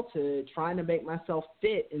my adulthood, trying to make myself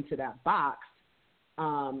fit into that box,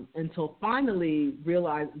 until finally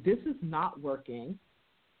realized this is not working.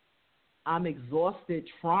 I'm exhausted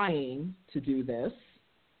trying to do this.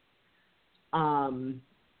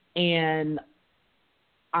 And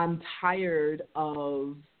I'm tired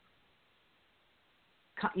of,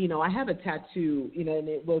 I have a tattoo, and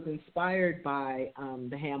it was inspired by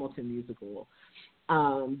the Hamilton musical.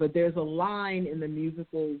 But there's a line in the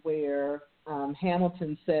musical where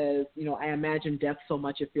Hamilton says, I imagine death so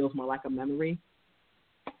much it feels more like a memory.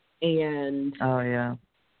 And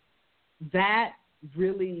that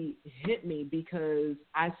really hit me, because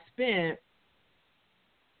I spent,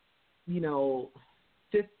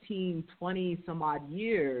 15, 20 some odd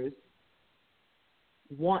years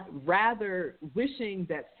rather wishing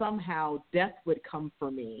that somehow death would come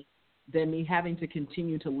for me than me having to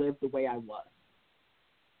continue to live the way I was.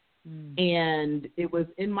 And it was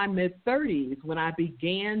in my mid-30s when I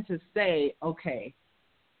began to say, okay,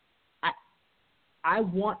 I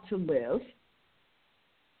want to live,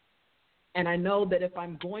 and I know that if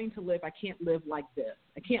I'm going to live, I can't live like this.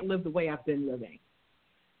 I can't live the way I've been living.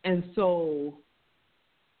 And so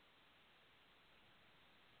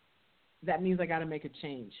that means I got to make a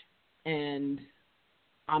change, and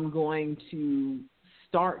I'm going to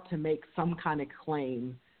start to make some kind of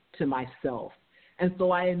claim to myself. And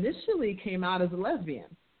so I initially came out as a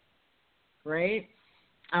lesbian, right?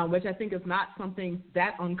 Which I think is not something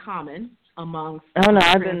that uncommon amongst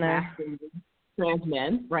I've been there. Trans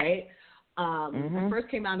men, right? I first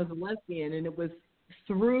came out as a lesbian, and it was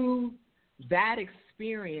through that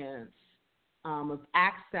experience of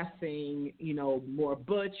accessing, more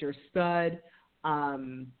butch or stud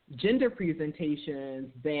gender presentations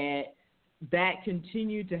that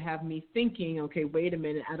continued to have me thinking, okay, wait a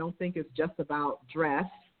minute, I don't think it's just about dress.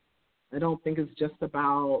 I don't think it's just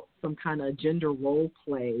about some kind of gender role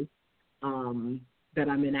play that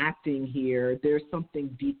I'm enacting here. There's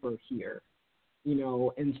something deeper here,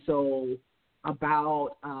 and so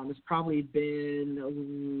about, it's probably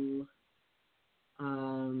been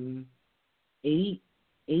 8,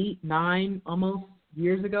 9 almost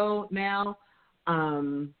years ago now,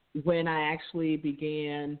 when I actually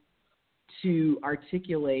began to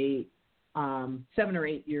articulate, 7 or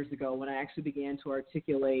 8 years ago, when I actually began to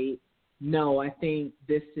articulate, no, I think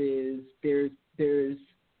there's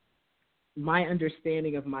my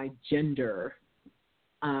understanding of my gender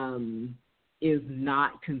is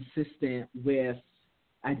not consistent with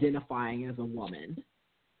identifying as a woman,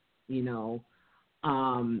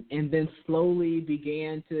 and then slowly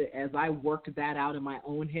began to, as I worked that out in my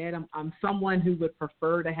own head, I'm someone who would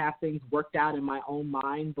prefer to have things worked out in my own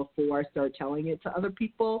mind before I start telling it to other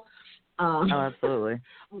people. Absolutely.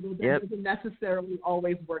 Although that doesn't necessarily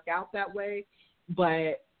always work out that way.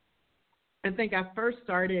 But I think I first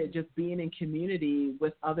started just being in community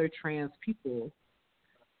with other trans people,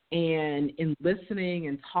 and in listening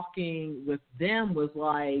and talking with them was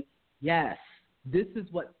like, yes, this is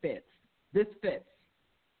what fits. This fits.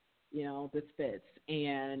 This fits.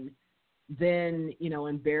 And then,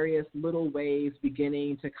 in various little ways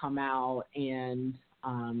beginning to come out, and,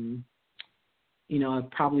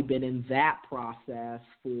 I've probably been in that process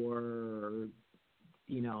for,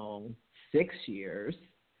 6 years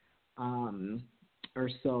or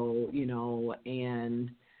so,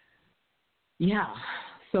 and yeah,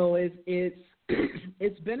 so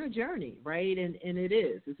it's been a journey, right? And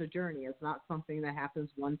it's a journey. It's not something that happens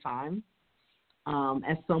one time.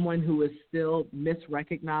 As someone who is still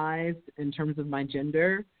misrecognized in terms of my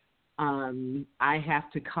gender, I have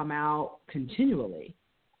to come out continually,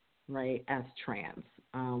 right, as trans.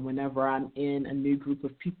 Whenever I'm in a new group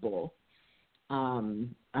of people,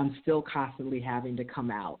 I'm still constantly having to come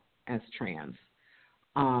out as trans,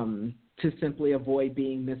 to simply avoid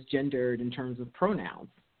being misgendered in terms of pronouns,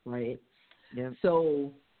 right? Yep.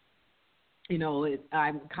 So,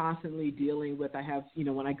 I'm constantly dealing with, I have,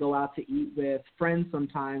 when I go out to eat with friends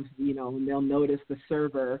sometimes, and they'll notice the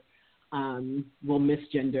server will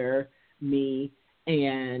misgender me,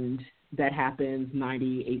 and that happens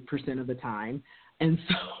 98% of the time. And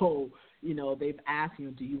so, they've asked,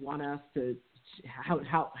 do you want us to,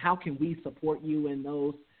 how can we support you in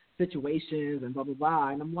those situations and blah, blah, blah.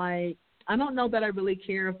 And I'm like, I don't know that I really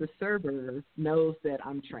care if the server knows that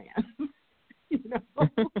I'm trans.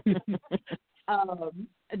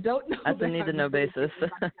 I don't know. That's a need-to-know basis.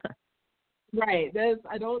 Right.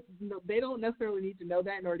 I don't. They don't necessarily need to know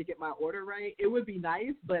that in order to get my order right. It would be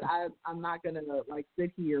nice, but I'm not gonna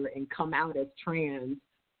sit here and come out as trans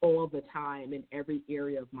all the time in every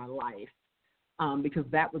area of my life, because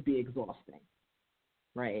that would be exhausting.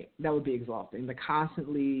 Right. That would be exhausting to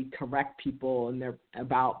constantly correct people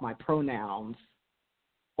about my pronouns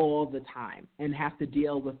all the time and have to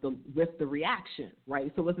deal with the reaction.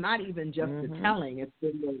 Right. So it's not even just the telling; it's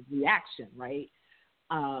the reaction. Right.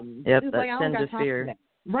 Yep, it's that sends a fear.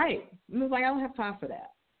 Right. It was like, I don't have time for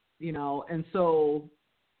that, and so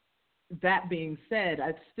that being said,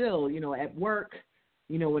 I still, at work,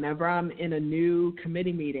 whenever I'm in a new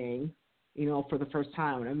committee meeting, for the first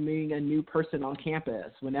time, when I'm meeting a new person on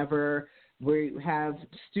campus, whenever we have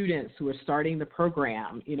students who are starting the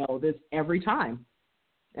program, this every time,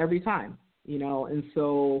 and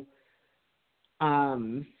so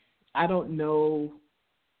I don't know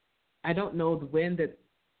when that.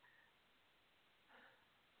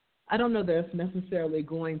 I don't know that it's necessarily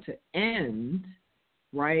going to end,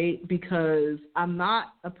 right? Because I'm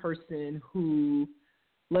not a person who,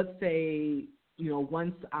 let's say,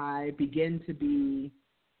 once I begin to be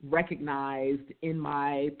recognized in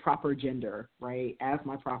my proper gender, right, as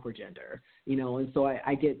my proper gender, and so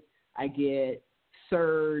I get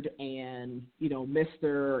Sir'd and,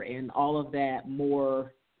 Mr. and all of that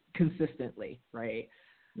more consistently, right?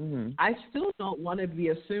 Mm-hmm. I still don't want to be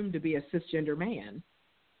assumed to be a cisgender man.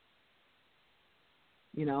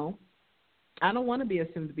 I don't want to be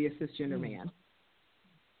assumed to be a cisgender man.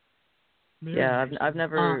 Yeah, I've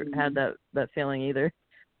never had that feeling either.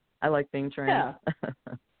 I like being trans.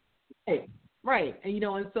 Yeah. Right. And,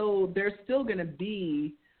 and so there's still going to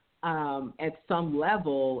be, at some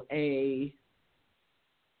level, a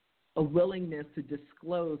willingness to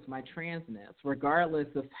disclose my transness, regardless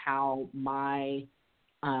of how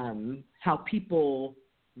how people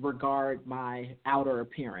regard my outer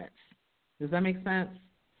appearance. Does that make sense?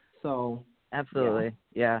 So absolutely,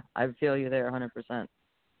 yeah, I feel you there 100%.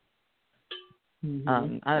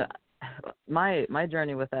 Mm-hmm. My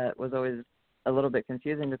journey with that was always a little bit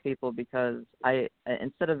confusing to people because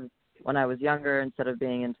instead of when I was younger, instead of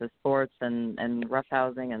being into sports and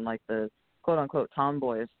roughhousing and like the quote unquote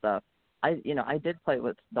tomboy stuff, I did play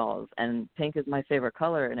with dolls, and pink is my favorite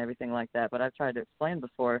color and everything like that. But I've tried to explain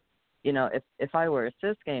before, if I were a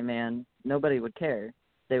cis gay man, nobody would care.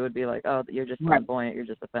 They would be like, oh, you're just flamboyant, you're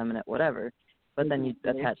just effeminate, whatever. But then you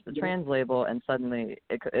attach the trans label, and suddenly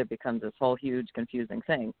it becomes this whole huge confusing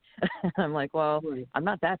thing. I'm like, well, I'm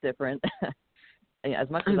not that different, as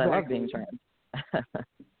much as I love being trans.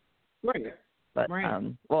 Right. But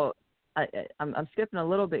well, I'm skipping a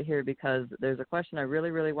little bit here because there's a question I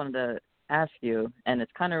really, really wanted to ask you, and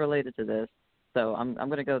it's kind of related to this. So I'm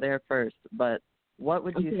going to go there first. But what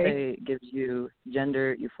would you say gives you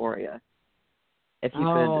gender euphoria? If you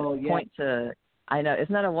could point to, I know,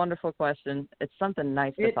 isn't that a wonderful question? It's something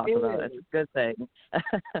nice to talk about. It's a good thing.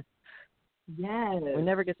 Yes. We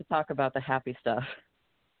never get to talk about the happy stuff.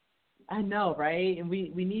 I know, right? And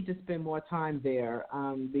we need to spend more time there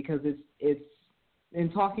because it's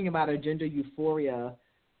in talking about our gender euphoria,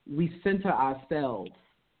 we center ourselves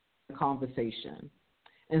in the conversation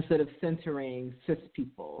instead of centering cis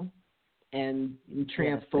people and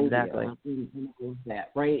transphobia and all of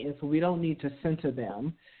that, right? And so we don't need to center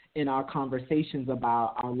them in our conversations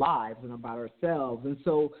about our lives and about ourselves. And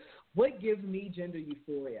so what gives me gender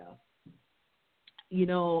euphoria?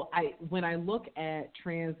 When I look at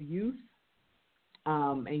trans youth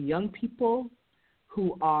and young people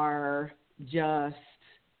who are just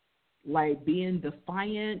like being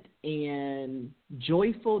defiant and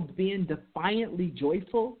joyful, being defiantly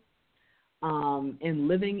joyful, and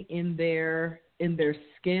living in their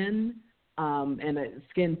skin, and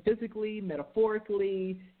skin physically,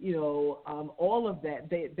 metaphorically, all of that,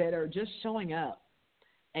 that are just showing up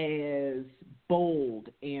as bold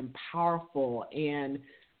and powerful, and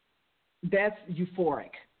that's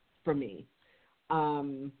euphoric for me.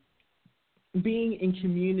 Being in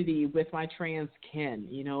community with my trans kin,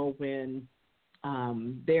 when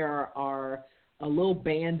there are a little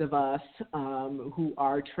band of us who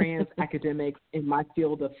are trans academics in my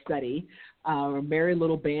field of study, a merry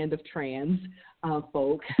little band of trans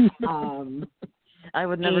folk. I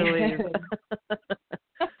would never leave.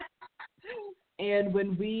 And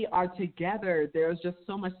when we are together, there's just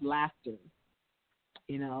so much laughter,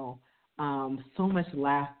 so much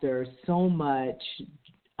laughter, so much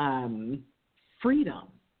freedom,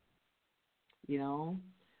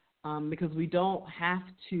 because we don't have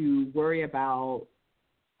to worry about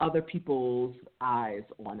other people's eyes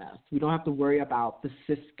on us. We don't have to worry about the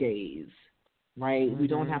cis gaze, right? Mm-hmm. We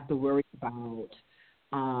don't have to worry about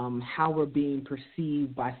how we're being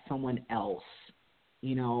perceived by someone else,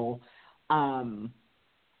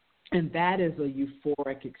 and that is a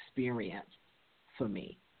euphoric experience for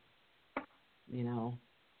me,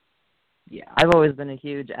 Yeah. I've always been a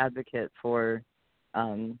huge advocate for,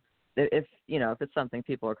 if it's something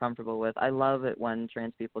people are comfortable with. I love it when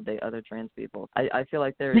trans people date other trans people. I feel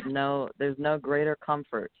like there's no greater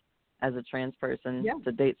comfort as a trans person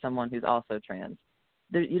to date someone who's also trans.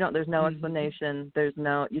 There's no explanation. There's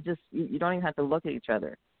no, you don't even have to look at each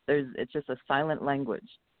other. It's just a silent language.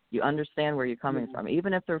 You understand where you're coming from,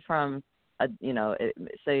 even if they're from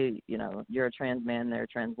say you're a trans man, they're a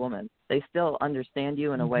trans woman. They still understand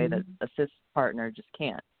you in a way that a cis partner just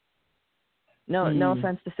can't. No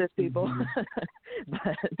offense to cis people,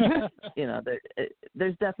 but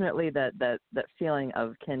there's definitely that feeling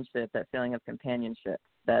of kinship, that feeling of companionship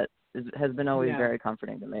that has been always very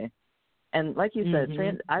comforting to me. And like you said,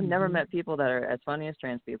 I've never met people that are as funny as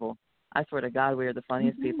trans people. I swear to God, we are the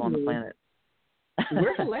funniest people on the planet.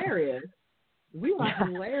 We're hilarious. We are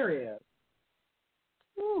hilarious.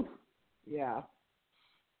 Whew. Yeah.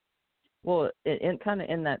 Well, in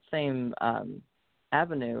that same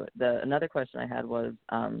avenue, another question I had was,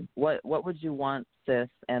 what would you want cis,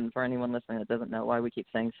 and for anyone listening that doesn't know why we keep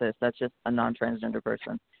saying cis, that's just a non-transgender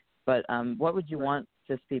person. But what would you want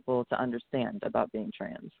cis people to understand about being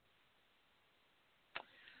trans?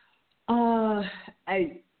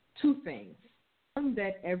 Two things. One,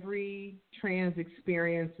 that every trans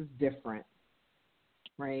experience is different,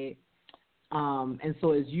 right? And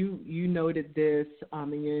so as you noted this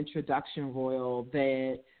in your introduction, Royal,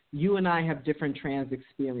 that you and I have different trans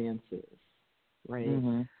experiences, right?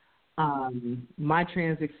 Mm-hmm. My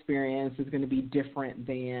trans experience is going to be different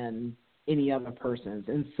than any other person's.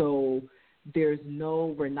 And so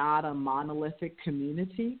we're not a monolithic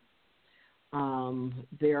community.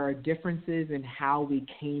 There are differences in how we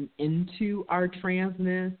came into our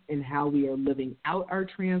transness and how we are living out our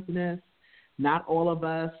transness. Not all of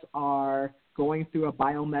us are going through a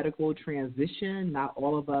biomedical transition. Not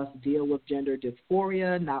all of us deal with gender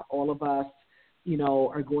dysphoria. Not all of us,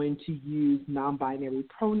 are going to use non-binary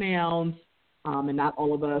pronouns. And not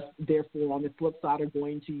all of us, therefore, on the flip side, are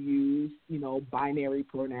going to use, binary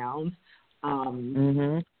pronouns.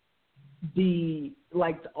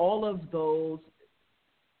 All of those,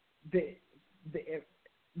 the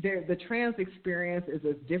trans experience is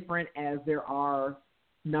as different as there are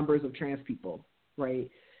numbers of trans people, right?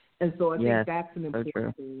 And so I think that's an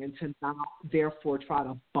important thing, and to not therefore try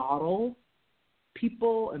to bottle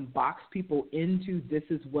people and box people into this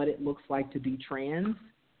is what it looks like to be trans,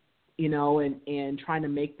 and trying to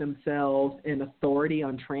make themselves an authority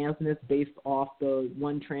on transness based off the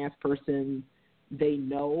one trans person they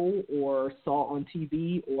know or saw on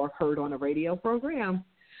TV or heard on a radio program.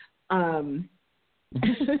 So,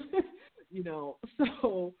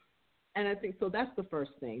 and I think, so that's the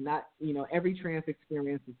first thing, not, every trans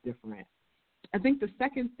experience is different. I think the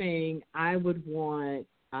second thing I would want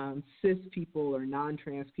cis people or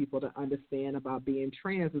non-trans people to understand about being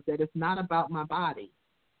trans is that it's not about my body,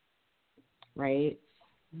 right?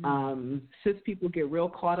 Cis people get real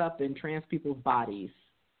caught up in trans people's bodies.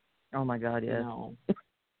 Oh my God, yes.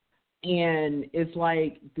 And it's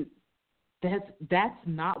like that's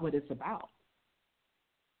not what it's about.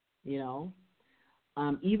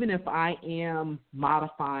 Even if I am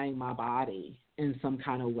modifying my body in some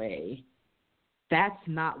kind of way, that's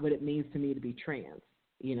not what it means to me to be trans.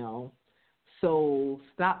 So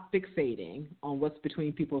stop fixating on what's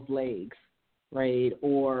between people's legs, right?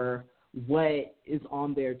 Or what is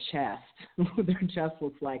on their chest, what their chest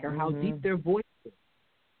looks like, or how deep their voice is.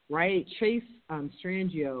 Right, Chase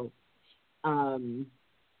Strangio, who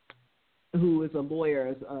is a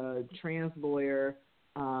lawyer, a trans lawyer,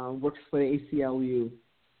 works for the ACLU.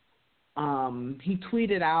 He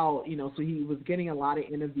tweeted out, so he was getting a lot of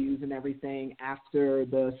interviews and everything after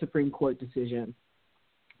the Supreme Court decision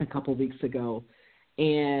a couple weeks ago,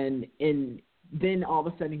 and then all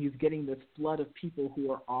of a sudden he's getting this flood of people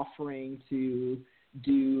who are offering to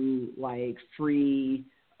do free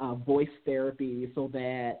voice therapy so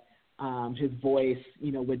that his voice,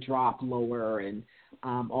 would drop lower and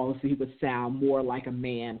also he would sound more like a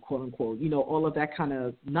man, quote unquote, all of that kind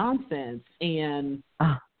of nonsense. And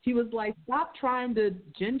He was like, stop trying to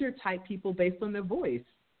gender type people based on their voice.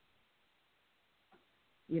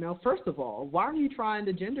 First of all, why are you trying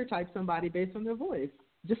to gender type somebody based on their voice?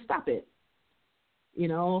 Just stop it.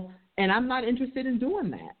 And I'm not interested in doing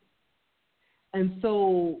that. And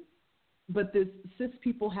so, but the cis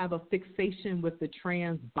people have a fixation with the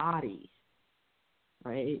trans body,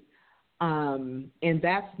 right? And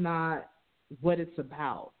that's not what it's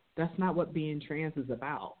about. That's not what being trans is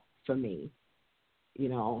about for me,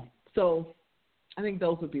 So I think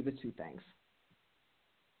those would be the two things.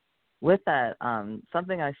 With that,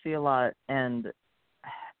 something I see a lot, and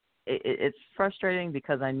it's frustrating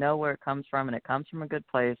because I know where it comes from, and it comes from a good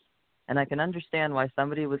place, and I can understand why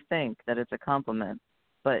somebody would think that it's a compliment.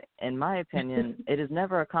 But in my opinion, it is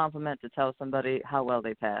never a compliment to tell somebody how well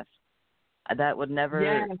they pass. That would never.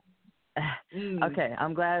 Yes. Okay,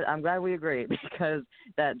 I'm glad we agree, because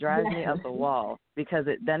that drives me up the wall, because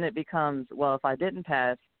then it becomes, well, if I didn't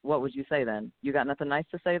pass, what would you say then? You got nothing nice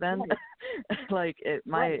to say then? Right.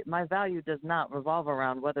 My value does not revolve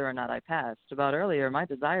around whether or not I passed. About earlier, my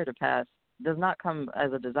desire to pass does not come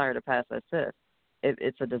as a desire to pass as cis.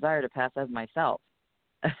 It's a desire to pass as myself.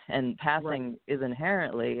 And passing is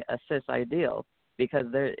inherently a cis ideal, because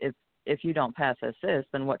if you don't pass as cis,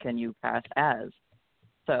 then what can you pass as?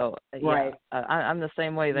 So I'm the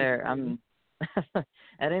same way there. It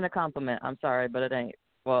ain't a compliment. I'm sorry, but it ain't.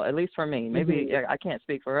 Well, at least for me. Maybe I can't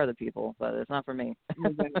speak for other people, but it's not for me.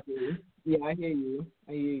 Exactly. Yeah, I hear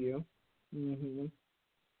you. Mm-hmm.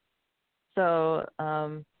 So,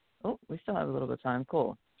 we still have a little bit of time.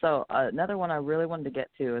 Cool. So another one I really wanted to get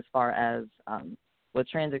to, as far as with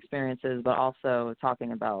trans experiences, but also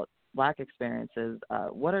talking about Black experiences,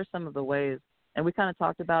 what are some of the ways, and we kind of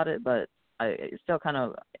talked about it, but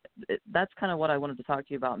that's kind of what I wanted to talk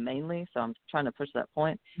to you about mainly, so I'm trying to push that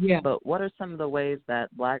point. Yeah. But what are some of the ways that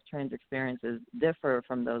Black trans experiences differ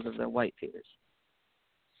from those of their white peers?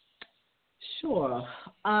 Sure.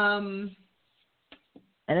 And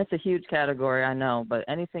it's a huge category, I know, but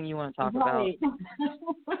anything you want to talk about?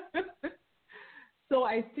 So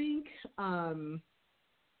I think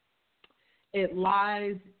it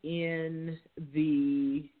lies in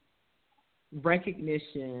the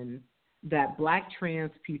recognition that Black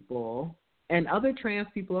trans people and other trans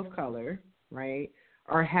people of color, right,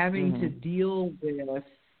 are having to deal with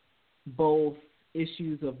both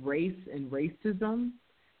issues of race and racism,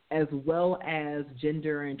 as well as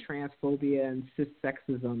gender and transphobia and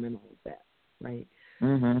cissexism and all of that, right?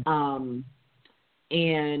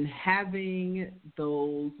 And having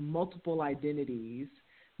those multiple identities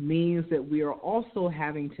means that we are also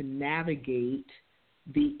having to navigate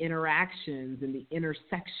the interactions and the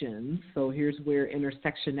intersections. So here's where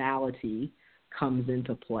intersectionality comes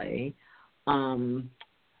into play. The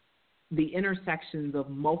intersections of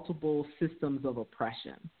multiple systems of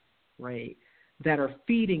oppression, right, that are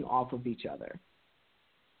feeding off of each other.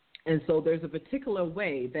 And so there's a particular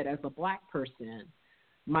way that as a Black person,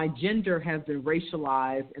 my gender has been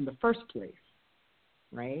racialized in the first place,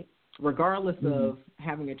 right, regardless of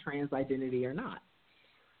having a trans identity or not.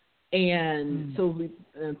 And so we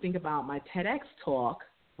think about my TEDx talk,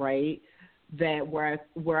 right, that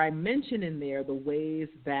where I mention in there the ways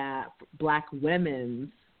that Black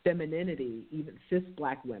women's femininity, even cis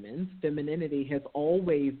Black women's femininity, has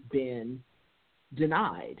always been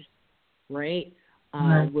denied, right?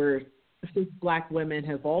 Where cis Black women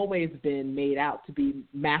have always been made out to be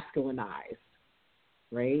masculinized,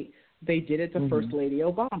 right? They did it to First Lady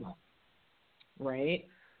Obama, right?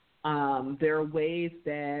 There are ways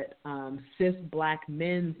that cis Black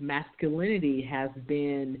men's masculinity has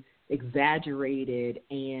been exaggerated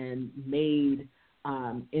and made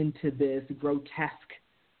into this grotesque,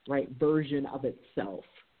 right, version of itself,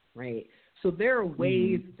 right? So there are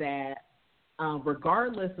ways that,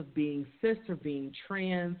 regardless of being cis or being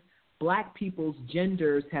trans, Black people's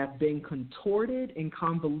genders have been contorted and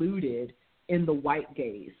convoluted in the white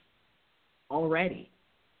gaze already,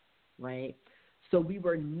 right? So we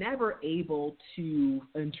were never able to,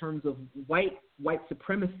 in terms of white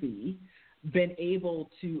supremacy, been able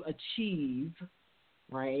to achieve,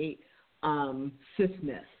 right,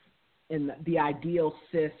 cisness and the ideal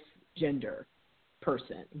cisgender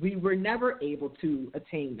person. We were never able to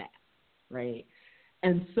attain that, right?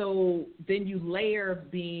 And so then you layer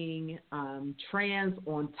being trans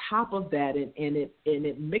on top of that, and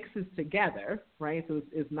it mixes together, right? So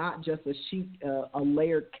it's not just a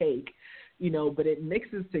layered cake, but it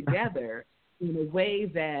mixes together in a way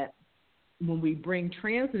that when we bring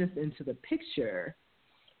transness into the picture,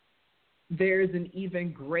 there's an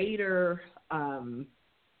even greater,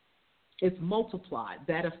 it's multiplied.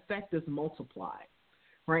 That effect is multiplied,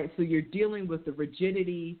 right? So you're dealing with the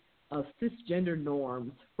rigidity of cisgender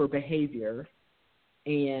norms for behavior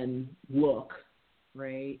and look,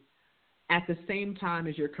 right? At the same time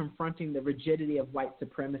as you're confronting the rigidity of white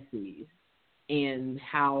supremacy and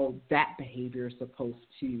how that behavior is supposed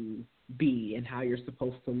to be and how you're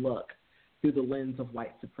supposed to look through the lens of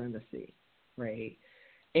white supremacy, right?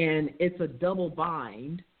 And it's a double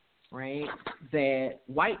bind, right, that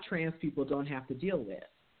white trans people don't have to deal with,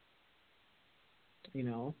 you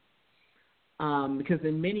know, because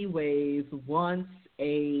in many ways, once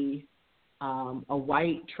a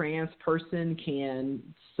white trans person can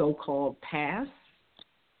so-called pass,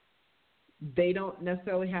 they don't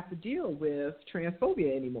necessarily have to deal with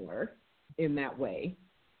transphobia anymore in that way,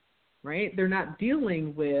 right? They're not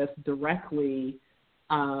dealing with directly.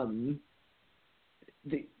 They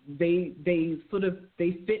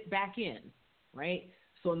fit back in, right?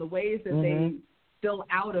 So in the ways that they fell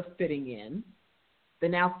out of fitting in, they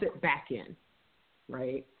now fit back in,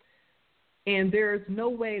 right? And there's no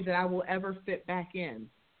way that I will ever fit back in.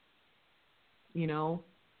 You know,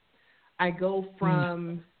 I go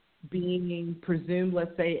from being presumed,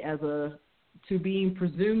 let's say, to being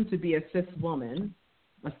presumed to be a cis woman,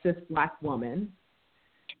 a cis black woman,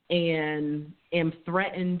 and am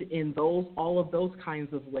threatened in all of those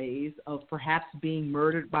kinds of ways of perhaps being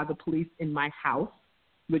murdered by the police in my house,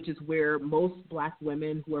 which is where most black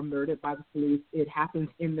women who are murdered by the police, it happens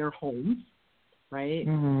in their homes, right?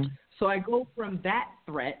 So I go from that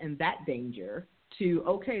threat and that danger to,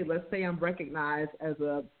 okay, let's say I'm recognized as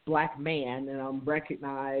a black man and I'm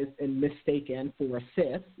recognized and mistaken for a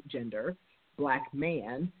cisgender black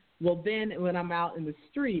man. Well, then when I'm out in the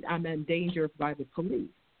street, I'm endangered by the police,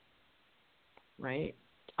 right,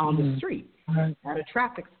 on the street, at a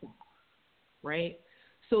traffic stop, right?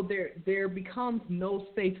 So there becomes no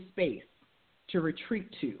safe space to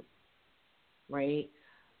retreat to, right,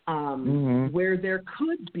 where there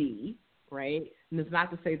could be, right, and it's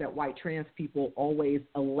not to say that white trans people always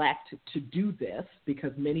elect to do this,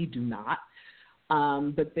 because many do not,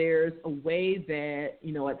 but there's a way that,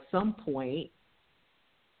 you know, at some point,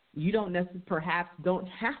 you perhaps don't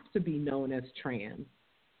have to be known as trans,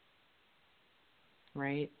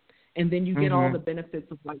 right? And then you get all the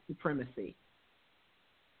benefits of white supremacy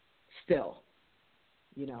still,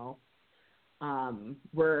 you know,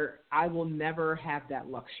 where I will never have that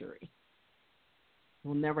luxury.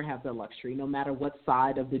 We'll never have that luxury, no matter what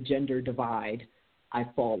side of the gender divide I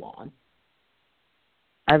fall on.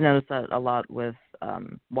 I've noticed that a lot with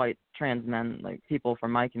white trans men, like people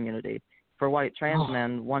from my community. For white trans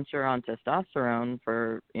men, once you're on testosterone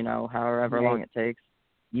for, you know, however long it takes,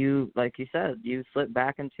 you, like you said, you slip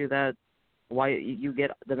back into that white, you get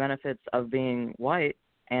the benefits of being white,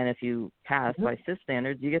 and if you pass by cis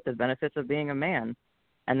standards, you get the benefits of being a man.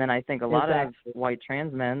 And then I think a lot of white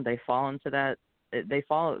trans men, they fall into that, they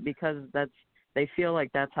fall because they feel like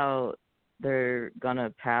that's how they're going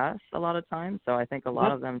to pass a lot of times. So I think a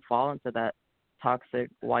lot of them fall into that toxic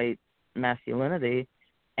white masculinity,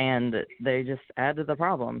 and they just add to the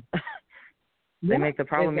problem. They make the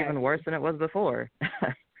problem even worse than it was before.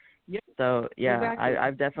 So, yeah,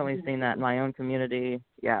 I've definitely seen that in my own community.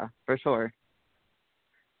 Yeah, for sure.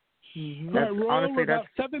 All right, Royal, we're about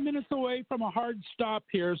 7 minutes away from a hard stop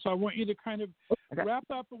here, so I want you to kind of wrap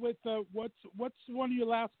up with what's one of your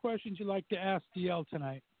last questions you'd like to ask DL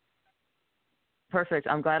tonight? Perfect.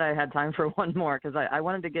 I'm glad I had time for one more, because I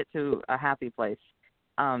wanted to get to a happy place.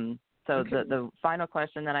 So the final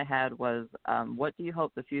question that I had was, what do you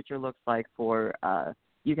hope the future looks like for,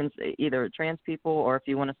 you can say either trans people, or if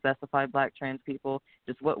you want to specify black trans people,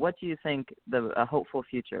 just what do you think a hopeful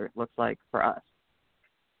future looks like for us?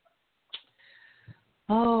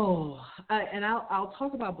 And I'll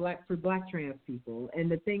talk about black trans people.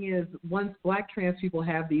 And the thing is, once black trans people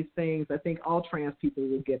have these things, I think all trans people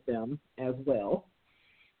will get them as well.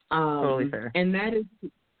 Totally fair. And that is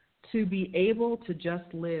to be able to just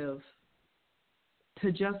live,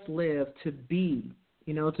 to be,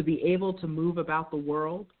 you know, to be able to move about the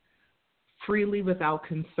world freely without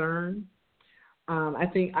concern.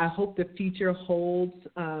 I hope the future holds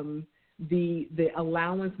the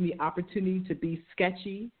allowance and the opportunity to be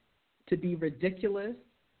sketchy, to be ridiculous,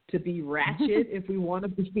 to be ratchet if we want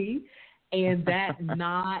to be, and that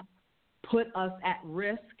not put us at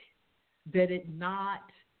risk, that it not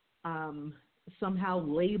somehow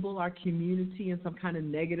label our community in some kind of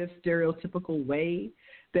negative, stereotypical way,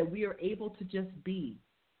 that we are able to just be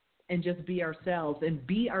and just be ourselves, and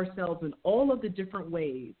be ourselves in all of the different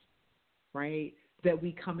ways, right, that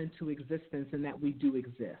we come into existence and that we do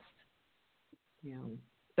exist. You know,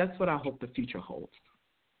 that's what I hope the future holds.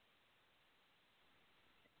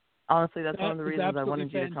 Honestly, that's one of the reasons I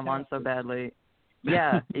wanted you to come on so badly.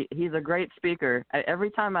 Yeah, he's a great speaker. Every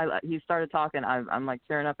time he started talking, I'm like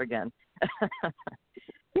tearing up again.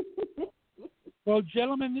 Well,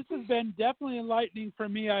 gentlemen, this has been definitely enlightening for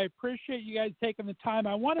me. I appreciate you guys taking the time.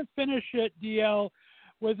 I want to finish it, DL,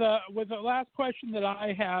 with a last question that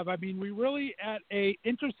I have. I mean, we really at a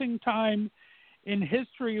interesting time in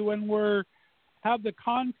history when have the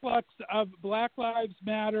conflux of Black Lives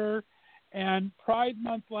Matter and Pride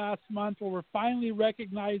Month last month, where we're finally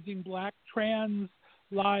recognizing Black trans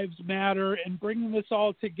lives matter and bringing this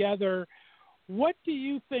all together. What do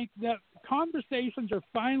you think that conversations are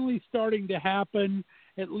finally starting to happen,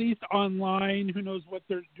 at least online? Who knows what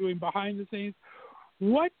they're doing behind the scenes?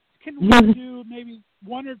 What can we do? Maybe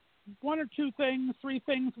one or two things, three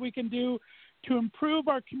things we can do to improve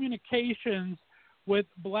our communications with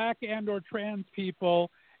Black and or trans people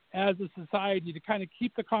as a society to kind of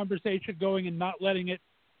keep the conversation going and not letting it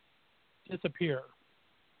disappear.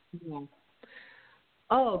 Yeah.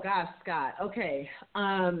 Oh gosh, Scott. Okay.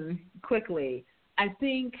 Quickly, I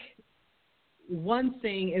think one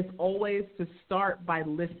thing is always to start by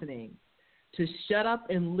listening, to shut up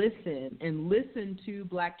and listen to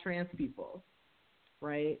Black trans people,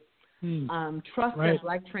 right? Trust that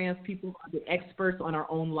Black trans people are the experts on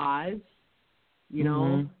our own lives. You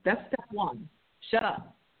know, that's step one. Shut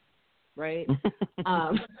up. Right?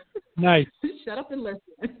 Nice. Shut up and listen.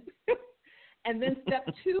 And then step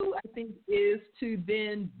two, I think, is to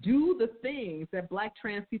then do the things that Black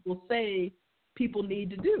trans people say people need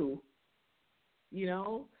to do. You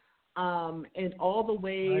know, in all the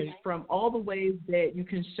ways, from all the ways that you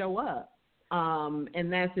can show up.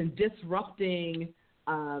 And that's in disrupting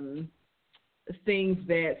things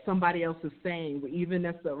that somebody else is saying, even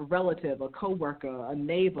if it's a relative, a coworker, a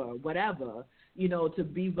neighbor, whatever, you know, to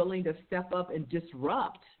be willing to step up and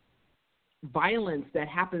disrupt violence that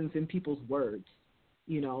happens in people's words,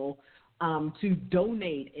 you know, to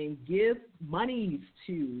donate and give monies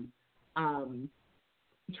to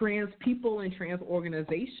trans people and trans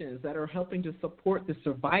organizations that are helping to support the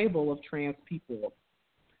survival of trans people,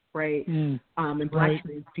 right? And Black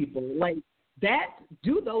trans people. Like that,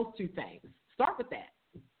 do those two things. Start with that.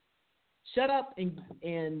 Shut up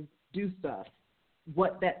and do stuff.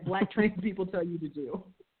 What that Black trans people tell you to do.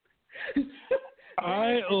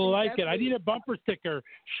 I like it. I need a bumper sticker.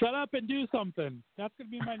 Shut up and do something. That's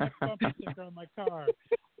going to be my next bumper sticker on my car.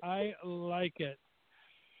 I like it.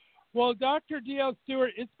 Well, Dr. D.L.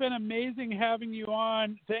 Stewart, it's been amazing having you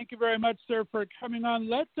on. Thank you very much, sir, for coming on.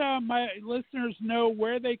 Let my listeners know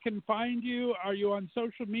where they can find you. Are you on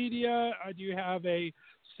social media? Do you have a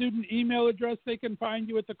student email address they can find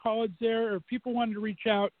you at the college there? Or if people wanted to reach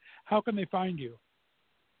out, how can they find you?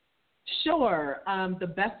 Sure. The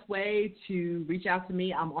best way to reach out to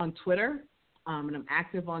me, I'm on Twitter, and I'm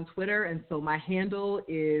active on Twitter. And so my handle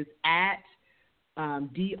is at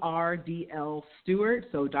DRDL Stewart,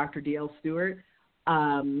 so Dr. DL Stewart.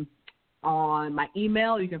 On my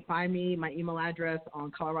email, you can find me, my email address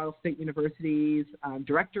on Colorado State University's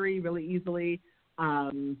directory really easily.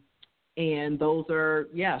 And those are,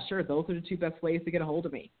 those are the two best ways to get a hold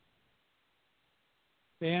of me.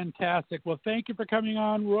 Fantastic. Well, thank you for coming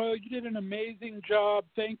on. Royal, you did an amazing job.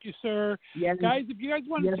 Thank you, sir. Yes. Guys, if you guys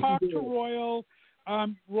want to talk to Royal,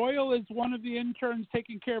 Royal is one of the interns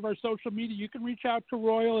taking care of our social media. You can reach out to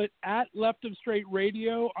Royal at Left of Str8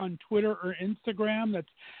 Radio on Twitter or Instagram. That's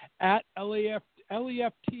at LEFTOFSTR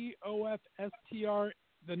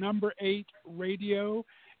 8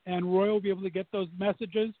 and Royal will be able to get those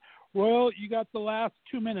messages. Royal, you got the last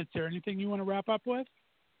 2 minutes here. Anything you want to wrap up with?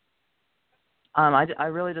 I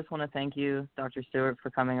really just want to thank you, Dr. Stewart, for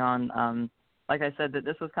coming on. Like I said, that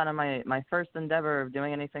this was kind of my first endeavor of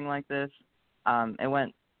doing anything like this. It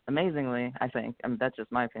went amazingly, I think. That's just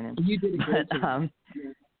my opinion. You did a great job.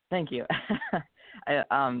 Thank you.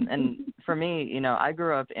 And for me, you know, I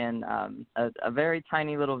grew up in a very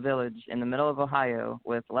tiny little village in the middle of Ohio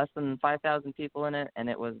with less than 5,000 people in it, and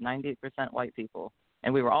it was 98% white people.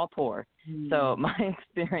 And we were all poor. So my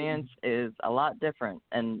experience is a lot different.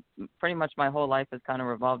 And pretty much my whole life has kind of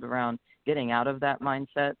revolved around getting out of that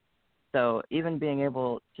mindset. So even being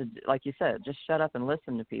able to, like you said, just shut up and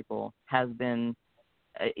listen to people has been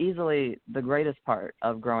easily the greatest part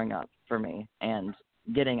of growing up for me and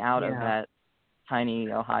getting out of that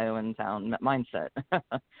tiny Ohioan town mindset.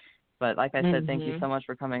 But like I said, thank you so much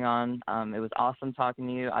for coming on. It was awesome talking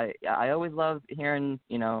to you. I always love hearing,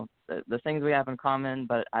 you know, the things we have in common,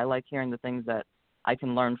 but I like hearing the things that I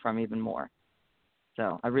can learn from even more.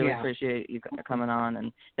 So I really appreciate you coming on,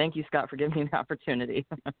 and thank you, Scott, for giving me the opportunity.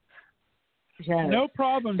 No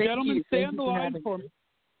problem. Gentlemen, stay on the line for me.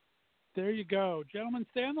 There you go. Gentlemen,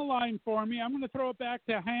 stay on the line for me. I'm going to throw it back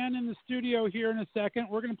to Han in the studio here in a second.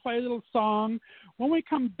 We're going to play a little song. When we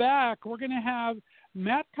come back, we're going to have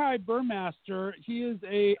Matkai Burmaster. He is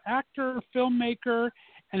a actor, filmmaker,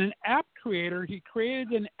 and an app creator. He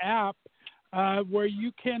created an app where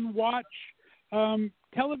you can watch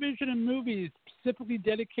television and movies specifically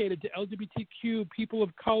dedicated to LGBTQ, people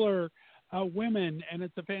of color, women, and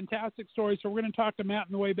it's a fantastic story. So we're going to talk to Matt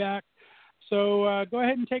on the way back. So go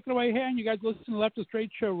ahead and take it away, Han. You guys listen to the Left of Str8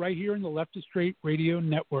 show right here in the Left of Str8 Radio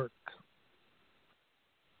Network.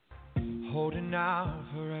 Holding out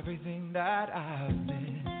for everything that I've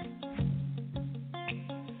been.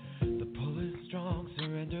 The pull is strong,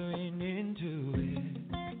 surrendering into it.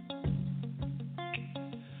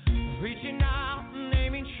 Reaching out and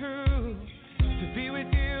aiming true. To be with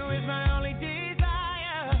you is my only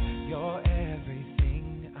desire. You're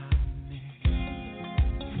everything I need.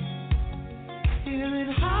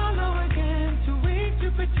 Feeling hollow again, too weak to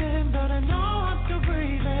pretend, but I know I'm still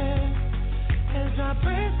breathing. As I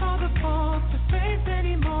brace for the fall to face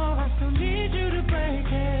anymore, I still need you to break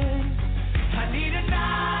it. I need a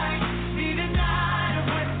night of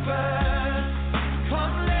whispers.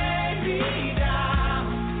 Come lay me down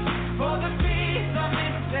for the peace I'm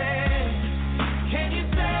missing. Can you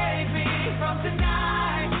save me from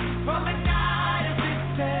tonight, from a night of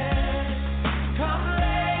distance? Come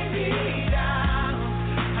lay me down.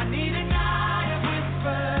 I need a night of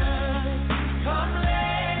whispers. Come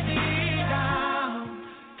lay me down.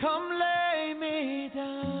 Come lay me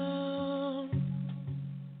down.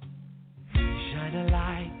 Shine a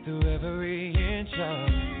light through every inch of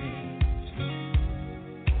me.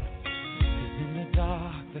 'Cause in the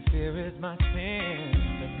dark, the fear is my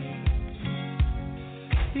sympathy.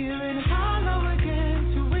 Feeling hollow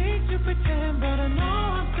again, too weak to pretend, but I know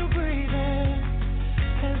I'm still breathing.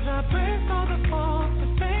 As I brace for the fall to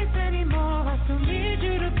face anymore, I still need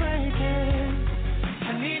you to break it.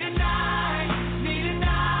 I need a night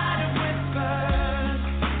of whispers.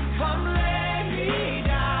 Come lay me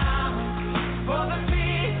down for the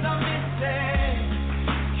peace I'm missing.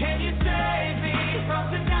 Can you save me from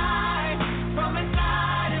tonight, from a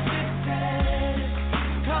night of distance?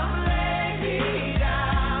 Come lay me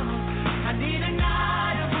down. I need a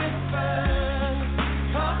night of whispers.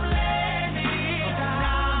 Come lay me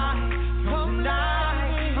down. Come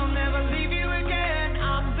tonight, I'll never leave you again.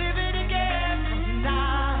 I'm living again.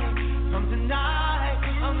 From tonight,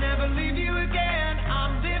 I'll never leave you again.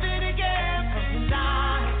 I'm living again.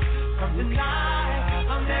 From tonight,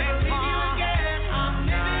 I'll never leave you again. I'm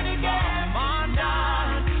living again.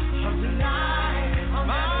 From tonight, I'll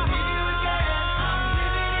never leave you again. I'm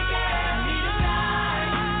living again. Need a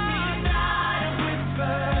night of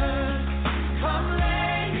whispers. Come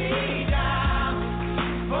lay me down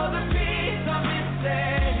for the peace I'm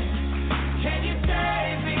missing. Can you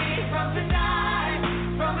save me from tonight,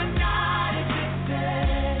 from a night of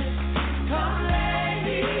distance? Come lay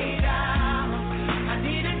me down. I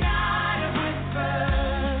need a night of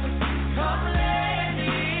whispers. Come lay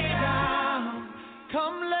me down.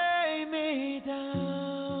 Come lay me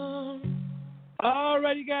down.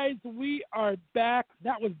 Alrighty, guys, we are back.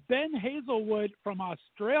 That was Ben Hazelwood from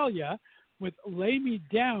Australia with Lay Me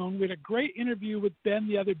Down. We had a great interview with Ben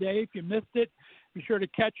the other day. If you missed it, be sure to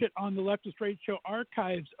catch it on the Left of Str8 show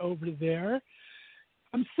archives over there.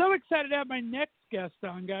 I'm so excited to have my next guest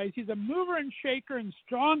on, guys. He's a mover and shaker and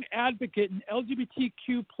strong advocate in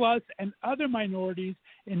LGBTQ plus and other minorities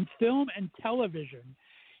in film and television.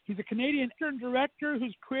 He's a Canadian actor and director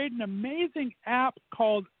who's created an amazing app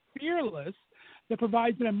called Fearless that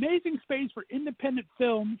provides an amazing space for independent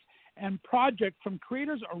films and projects from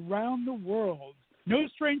creators around the world. No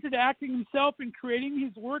stranger to acting himself and creating,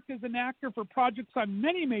 he's worked as an actor for projects on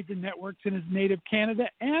many major networks in his native Canada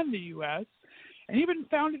and the U.S., and even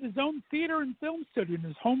founded his own theater and film studio in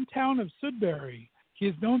his hometown of Sudbury. He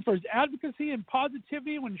is known for his advocacy and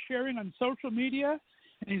positivity when sharing on social media,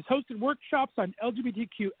 and he's hosted workshops on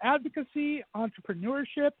LGBTQ advocacy,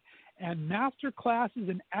 entrepreneurship, and master classes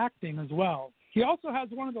in acting as well. He also has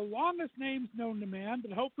one of the longest names known to man,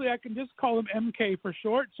 but hopefully I can just call him MK for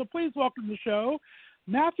short. So please welcome to the show,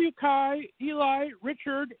 Matthew Kai, Eli,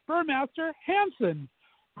 Richard, Burmaster, Hansen.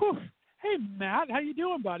 Whew. Hey, Matt, how you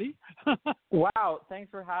doing, buddy? Wow,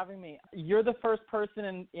 thanks for having me. You're the first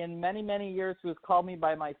person in many, many years who has called me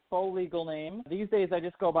by my full legal name. These days I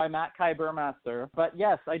just go by Matkai Burmaster. But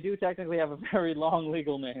yes, I do technically have a very long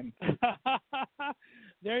legal name.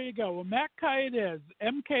 There you go. Well, Matkai it is.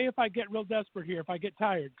 MK if I get real desperate here, if I get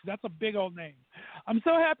tired, because that's a big old name. I'm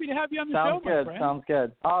so happy to have you on the show, my friend. Sounds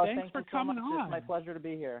good. Oh, thanks for coming on. It's my pleasure to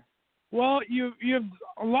be here. Well, you have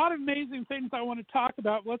a lot of amazing things I want to talk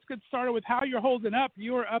about. Let's get started with how you're holding up.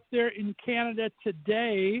 You are up there in Canada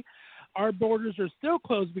today. Our borders are still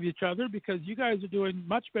closed with each other because you guys are doing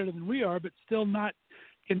much better than we are, but still not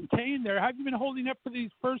contained there. How have you been holding up for these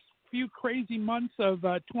first few crazy months of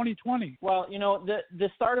 2020? Well, the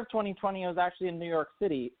start of 2020 was actually in New York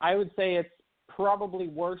City. I would say it's probably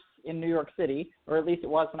worse in New York City, or at least it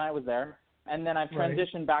was when I was there. And then I've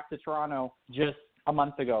transitioned back to Toronto just a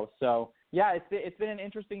month ago. So, yeah, it's been an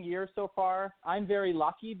interesting year so far. I'm very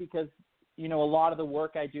lucky because, a lot of the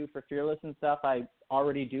work I do for Fearless and stuff I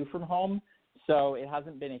already do from home. So it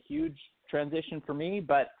hasn't been a huge transition for me,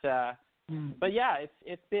 but yeah,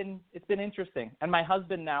 it's been interesting. And my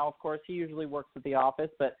husband now, of course, he usually works at the office,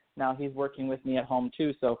 but now he's working with me at home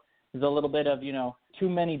too. So there's a little bit of, too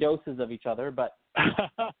many doses of each other, but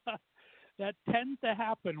that tends to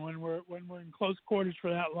happen when we're in close quarters for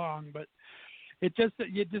that long, but you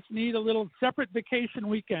just need a little separate vacation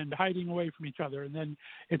weekend hiding away from each other, and then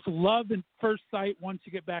it's love at first sight once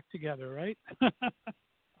you get back together, right?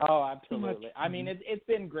 Oh, absolutely. I mean, it's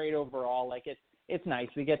been great overall. Like it's nice.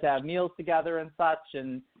 We get to have meals together and such,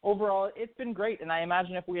 and overall it's been great. And I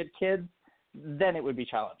imagine if we had kids, then it would be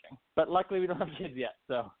challenging. But luckily we don't have kids yet,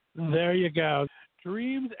 so. There you go.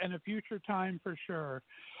 Dreams and a future time for sure.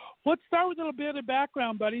 Let's start with a little bit of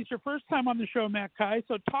background, buddy. It's your first time on the show, Matkai.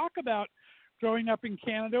 So talk about growing up in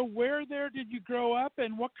Canada. Where there did you grow up,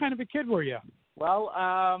 and what kind of a kid were you? Well,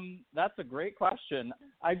 that's a great question.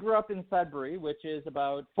 I grew up in Sudbury, which is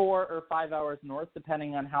about 4 or 5 hours north,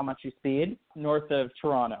 depending on how much you speed, north of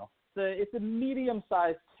Toronto. It's a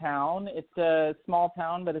medium-sized town. It's a small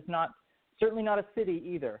town, but it's certainly not a city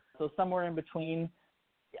either. So somewhere in between.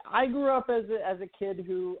 I grew up as a kid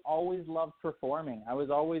who always loved performing. I was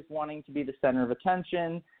always wanting to be the center of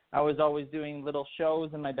attention. I was always doing little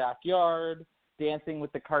shows in my backyard, dancing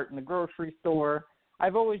with the cart in the grocery store.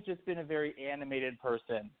 I've always just been a very animated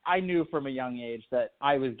person. I knew from a young age that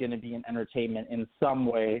I was going to be in entertainment in some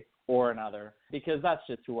way or another because that's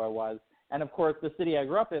just who I was. And, of course, the city I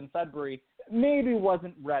grew up in, Sudbury, maybe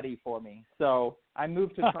wasn't ready for me. So I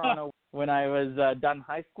moved to Toronto when I was done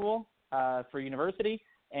high school for university.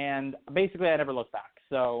 And basically, I never looked back.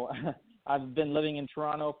 So I've been living in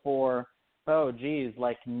Toronto for,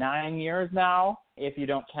 9 years now, if you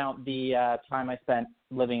don't count the time I spent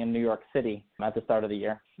living in New York City at the start of the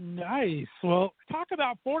year. Nice. Well, talk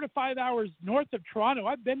about 4 to 5 hours north of Toronto.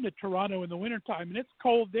 I've been to Toronto in the wintertime, and it's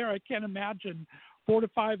cold there. I can't imagine 4 to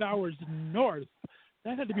 5 hours north.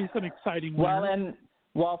 That had to be some exciting winter.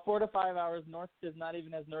 Well, 4 to 5 hours north is not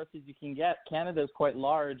even as north as you can get. Canada is quite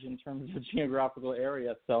large in terms of geographical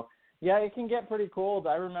area. So, yeah, it can get pretty cold.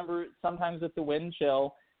 I remember sometimes with the wind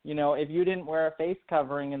chill, if you didn't wear a face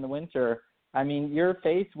covering in the winter, I mean, your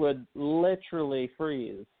face would literally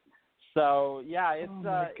freeze. So, yeah,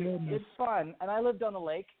 it's fun. And I lived on a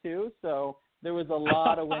lake, too, so there was a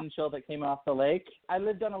lot of wind chill that came off the lake. I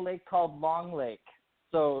lived on a lake called Long Lake.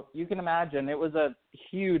 So you can imagine it was a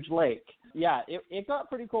huge lake. Yeah, it got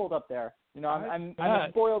pretty cold up there. I'm a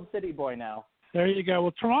spoiled city boy now. There you go.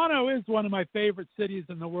 Well, Toronto is one of my favorite cities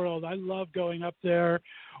in the world. I love going up there.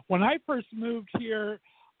 When I first moved here,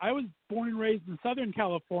 I was born and raised in Southern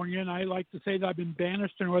California, and I like to say that I've been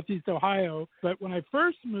banished to Northeast Ohio. But when I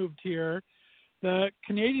first moved here, the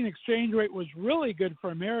Canadian exchange rate was really good for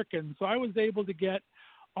Americans, so I was able to get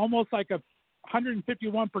almost like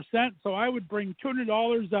 151%. So I would bring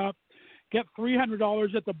 $200 up, get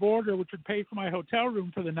 $300 at the border, which would pay for my hotel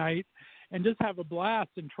room for the night, and just have a blast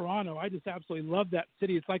in Toronto. I just absolutely love that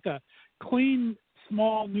city. It's like a clean,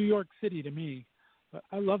 small New York City to me.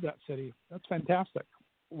 I love that city. That's fantastic.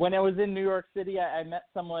 When I was in New York City, I met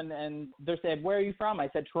someone, and they said, "Where are you from?" I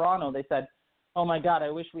said, "Toronto." They said, "Oh, my God, I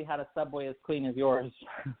wish we had a subway as clean as yours."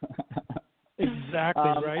 Exactly,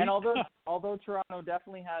 right. And although Toronto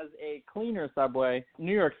definitely has a cleaner subway,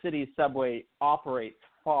 New York City's subway operates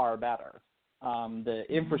far better. The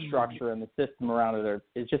infrastructure and the system around it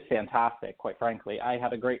is just fantastic, quite frankly. I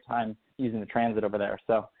had a great time using the transit over there.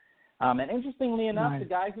 So, and interestingly enough, the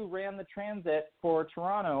guy who ran the transit for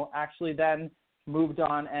Toronto actually then moved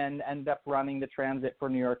on and ended up running the transit for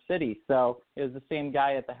New York City. So it was the same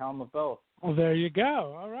guy at the helm of both. Well, there you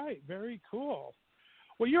go. All right. Very cool.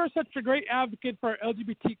 Well, you're such a great advocate for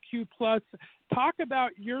LGBTQ+. Talk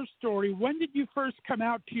about your story. When did you first come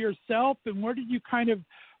out to yourself, and where did you kind of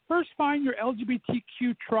first find your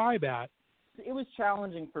LGBTQ tribe at? It was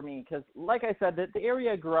challenging for me because, like I said, the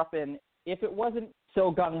area I grew up in, if it wasn't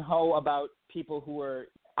so gung-ho about people who were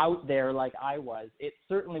out there like I was, it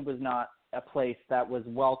certainly was not a place that was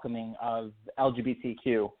welcoming of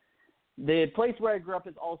LGBTQ. The place where I grew up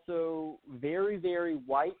is also very, very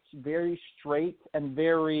white, very straight, and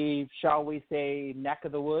very, shall we say, neck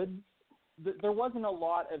of the woods. There wasn't a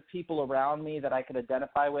lot of people around me that I could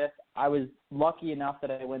identify with. I was lucky enough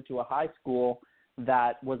that I went to a high school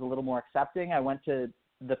that was a little more accepting. I went to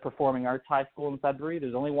the Performing Arts High School in Sudbury.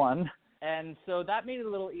 There's only one. And so that made it a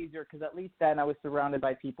little easier because at least then I was surrounded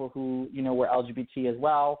by people who, were LGBT as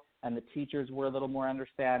well, and the teachers were a little more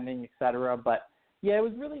understanding, et cetera. But yeah, it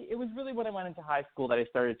was really when I went into high school that I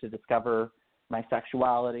started to discover my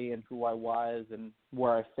sexuality and who I was and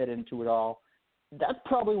where I fit into it all. That's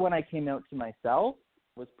probably when I came out to myself,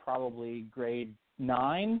 was probably grade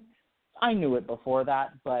 9. I knew it before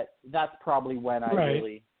that, but that's probably when I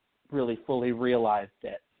really fully realized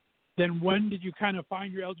it. Then when did you kind of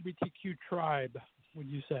find your LGBTQ tribe, would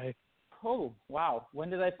you say? Oh, wow. When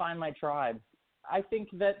did I find my tribe? I think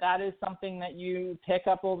that is something that you pick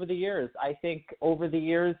up over the years. I think over the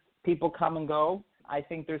years, people come and go. I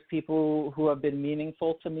think there's people who have been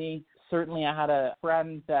meaningful to me. Certainly, I had a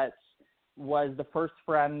friend that was the first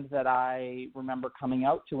friend that I remember coming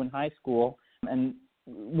out to in high school, and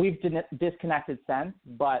we've disconnected since,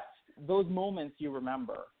 but those moments you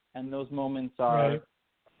remember, and those moments are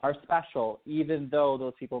special, even though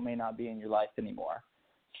those people may not be in your life anymore.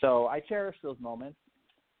 So I cherish those moments.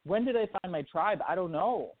 When did I find my tribe? I don't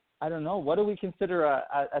know. What do we consider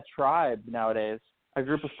a tribe nowadays? A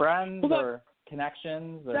group of friends or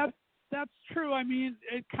connections? Or... That's true. I mean,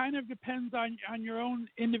 it kind of depends on your own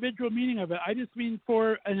individual meaning of it. I just mean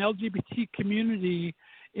for an LGBT community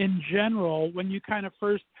in general, when you kind of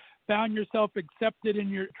first found yourself accepted in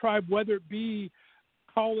your tribe, whether it be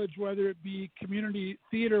college, whether it be community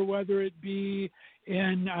theater, whether it be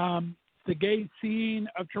in the gay scene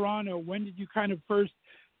of Toronto, when did you kind of first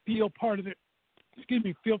feel part of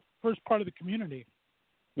first part of the community?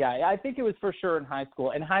 Yeah, I think it was for sure in high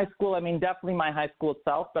school. In high school, I mean, definitely my high school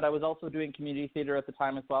itself, but I was also doing community theater at the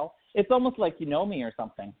time as well. It's almost like you know me or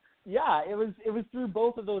something. Yeah, it was through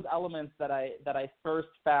both of those elements that I first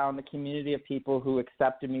found a community of people who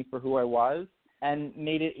accepted me for who I was and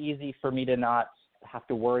made it easy for me to not have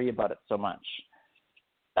to worry about it so much.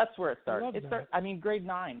 That's where it started. Grade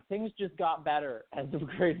 9. Things just got better as of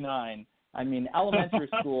grade 9. I mean, elementary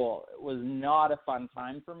school was not a fun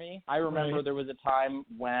time for me. I remember there was a time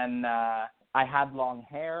when I had long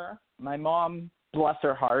hair. My mom, bless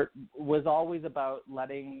her heart, was always about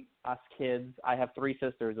letting us kids, I have 3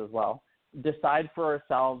 sisters as well, decide for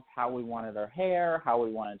ourselves how we wanted our hair, how we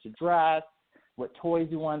wanted to dress, what toys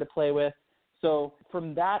we wanted to play with. So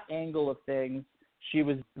from that angle of things, she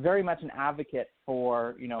was very much an advocate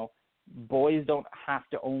for, boys don't have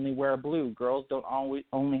to only wear blue. Girls don't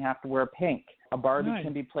only have to wear pink. A Barbie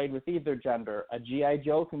can be played with either gender. A G.I.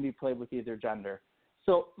 Joe can be played with either gender.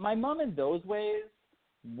 So my mom in those ways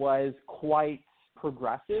was quite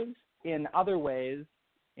progressive. In other ways,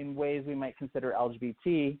 in ways we might consider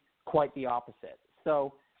LGBT, quite the opposite.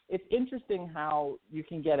 So it's interesting how you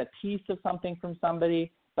can get a piece of something from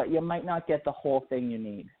somebody, but you might not get the whole thing you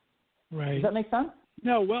need. Right. Does that make sense?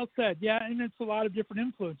 No, well said. Yeah, and it's a lot of different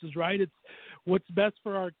influences, right? It's what's best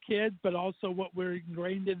for our kids, but also what we're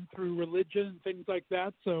ingrained in through religion and things like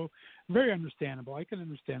that. So very understandable. I can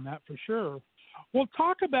understand that for sure. Well,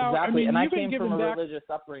 talk about... Exactly, and I came from a religious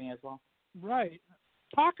upbringing as well. Right.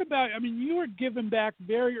 Talk about, you were given back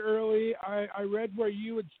very early. I read where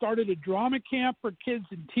you had started a drama camp for kids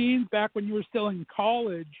and teens back when you were still in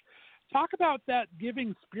college. Talk about that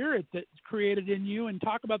giving spirit that's created in you, and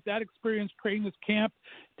talk about that experience creating this camp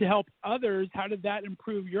to help others. How did that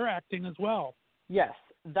improve your acting as well? Yes,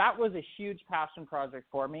 that was a huge passion project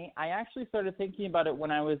for me. I actually started thinking about it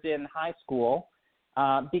when I was in high school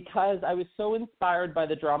because I was so inspired by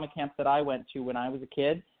the drama camps that I went to when I was a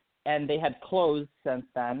kid, and they had closed since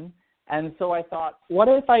then. And so I thought, what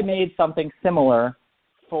if I made something similar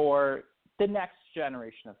for the next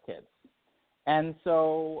generation of kids? And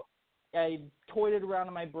so I toyed it around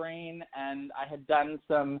in my brain, and I had done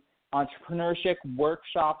some entrepreneurship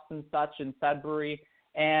workshops and such in Sudbury,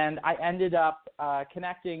 and I ended up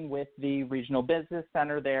connecting with the regional business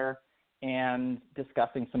center there and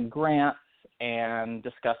discussing some grants and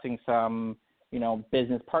discussing some,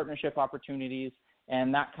 business partnership opportunities,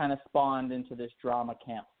 and that kind of spawned into this drama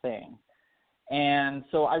camp thing. And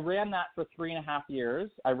so I ran that for 3.5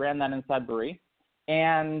 years. I ran that in Sudbury.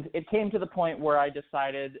 And it came to the point where I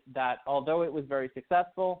decided that although it was very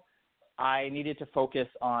successful, I needed to focus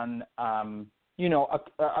on,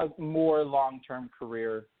 a more long-term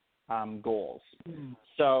career goals.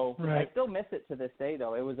 So I still miss it to this day,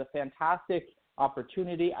 though. It was a fantastic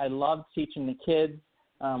opportunity. I loved teaching the kids.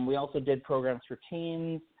 We also did programs for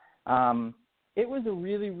teens. it was a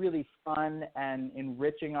really, really fun and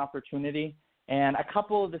enriching opportunity. And a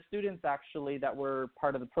couple of the students actually that were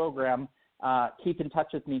part of the program keep in touch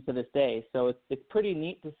with me to this day. So it's pretty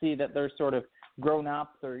neat to see that they're sort of grown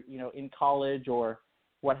up or, in college or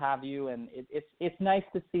what have you. And it's nice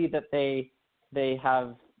to see that they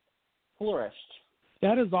have flourished.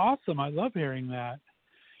 That is awesome. I love hearing that.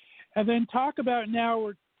 And then talk about now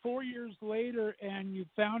we're 4 years later and you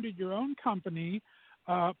founded your own company,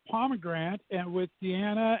 Pomegranate, and with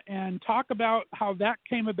Deanna, and talk about how that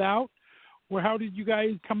came about, or how did you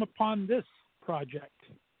guys come upon this project?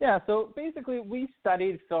 Yeah, so basically we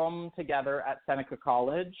studied film together at Seneca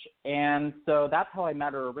College, and so that's how I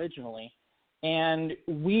met her originally. And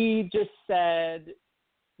we just said,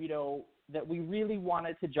 that we really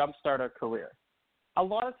wanted to jumpstart our career. A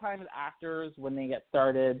lot of times actors, when they get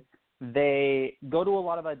started, they go to a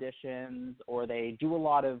lot of auditions or they do a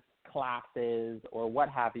lot of classes or what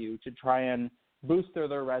have you to try and boost their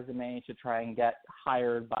resume, to try and get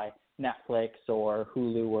hired by Netflix or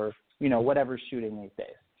Hulu or, whatever's shooting these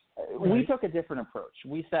days. Right. We took a different approach.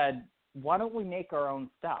 We said, why don't we make our own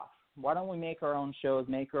stuff? Why don't we make our own shows,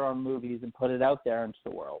 make our own movies, and put it out there into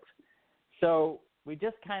the world? So we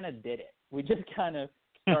just kind of did it. We just kind of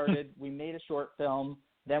started. We made a short film,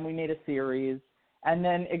 then we made a series, and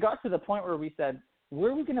then it got to the point where we said,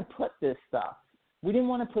 where are we going to put this stuff? We didn't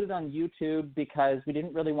want to put it on YouTube because we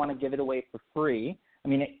didn't really want to give it away for free. I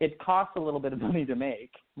mean, it costs a little bit of money to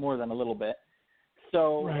make, more than a little bit.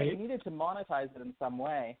 So we needed to monetize it in some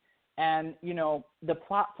way. And, the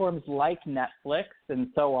platforms like Netflix and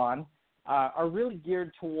so on are really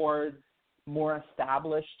geared towards more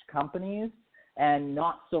established companies and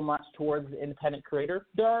not so much towards the independent creator.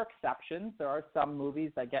 There are exceptions. There are some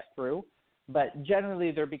movies that get through, but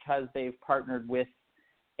generally they're because they've partnered with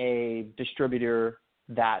a distributor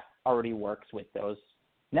that already works with those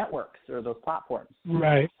networks or those platforms.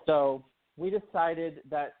 Right. So we decided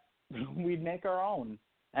that we'd make our own.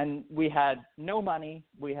 And we had no money,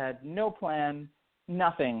 we had no plan,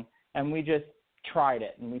 nothing, and we just tried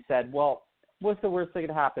it. And we said, well, what's the worst thing that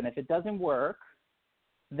could happen? If it doesn't work,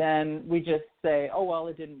 then we just say, oh, well,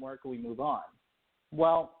 it didn't work, and we move on.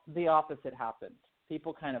 Well, the opposite happened.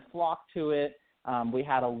 People kind of flocked to it. We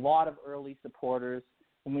had a lot of early supporters.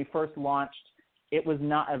 When we first launched, it was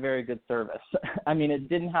not a very good service. I mean, it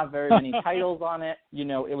didn't have very many titles on it.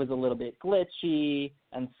 It was a little bit glitchy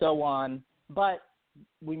and so on. But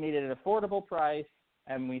we made it an affordable price,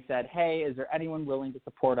 and we said, hey, is there anyone willing to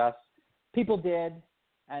support us? People did,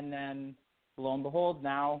 and then lo and behold,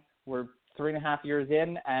 now we're 3.5 years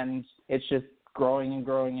in, and it's just growing and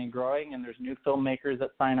growing and growing, and there's new filmmakers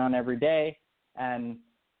that sign on every day, and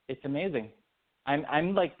it's amazing.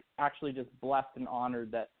 I'm like actually just blessed and honored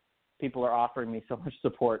that people are offering me so much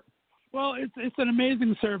support. Well, it's an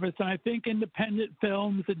amazing service, and I think independent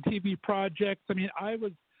films and TV projects, I mean,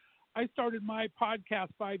 I started my podcast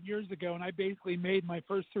 5 years ago, and I basically made my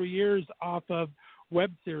first 3 years off of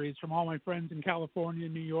web series from all my friends in California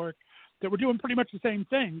and New York that were doing pretty much the same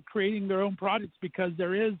thing, creating their own projects, because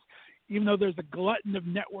there is, even though there's a glutton of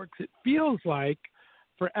networks, it feels like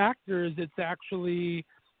for actors it's actually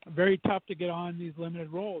very tough to get on these limited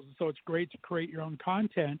roles. So it's great to create your own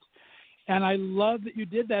content. And I love that you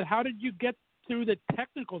did that. How did you get through the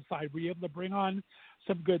technical side? Were you able to bring on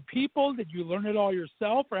some good people? Did you learn it all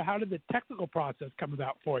yourself, or how did the technical process come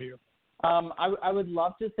about for you? I would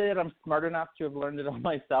love to say that I'm smart enough to have learned it all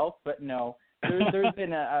myself, but no. There's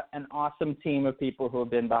been an awesome team of people who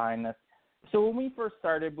have been behind this. So when we first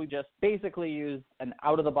started, we just basically used an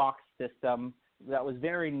out-of-the-box system that was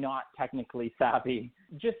very not technically savvy,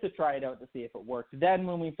 just to try it out to see if it worked. Then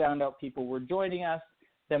when we found out people were joining us,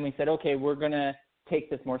 then we said, okay, we're going to take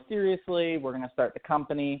this more seriously. We're going to start the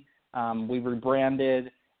company. We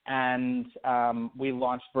rebranded, and we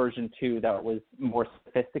launched version 2 that was more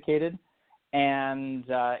sophisticated. And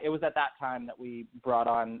it was at that time that we brought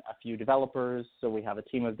on a few developers. So we have a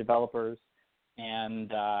team of developers, and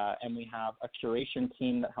we have a curation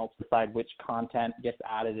team that helps decide which content gets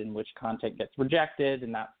added and which content gets rejected,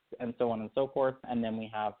 and so on and so forth. And then we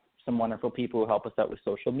have some wonderful people who help us out with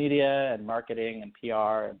social media and marketing and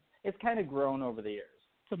PR. And it's kind of grown over the years.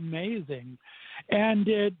 It's amazing. And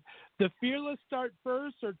did the Fearless start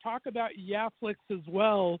first, or talk about Yaflix as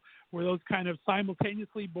well? Were those kind of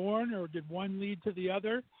simultaneously born, or did one lead to the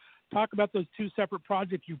other? Talk about those two separate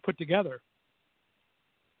projects you put together.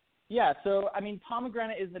 Yeah, so, I mean,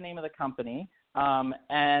 Pomegranate is the name of the company,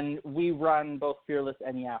 and we run both Fearless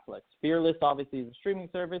and Yaflix. Fearless, obviously, is a streaming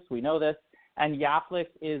service. We know this. And Yaflix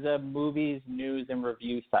is a movies, news, and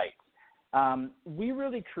review site. We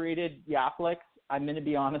really created Yaflix, I'm going to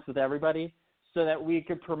be honest with everybody, so that we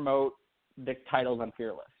could promote the titles on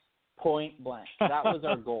Fearless. Point blank. That was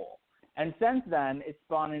our goal. And since then, it's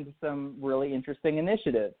spawned into some really interesting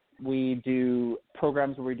initiatives. We do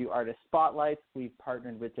programs where we do artist spotlights. We've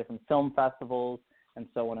partnered with different film festivals and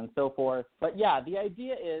so on and so forth. But yeah, the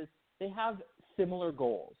idea is they have similar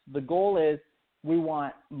goals. The goal is we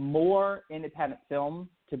want more independent film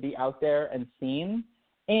to be out there and seen,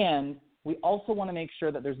 and we also want to make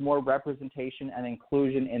sure that there's more representation and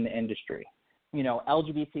inclusion in the industry. You know,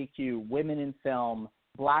 LGBTQ, women in film,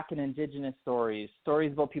 Black and Indigenous stories,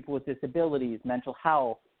 stories about people with disabilities, mental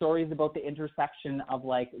health, stories about the intersection of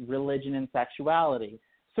like religion and sexuality.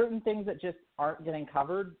 Certain things that just aren't getting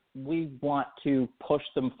covered, we want to push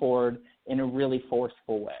them forward in a really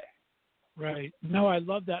forceful way. Right. No, I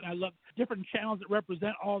love that. I love different channels that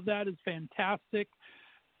represent all of that is fantastic.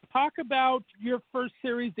 Talk about your first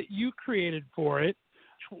series that you created for it.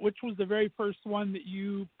 Which was the very first one that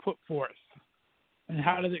you put forth? And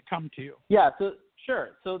how did it come to you? Yeah, so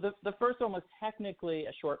sure. So the first one was technically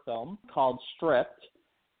a short film called Str8,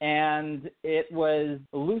 and it was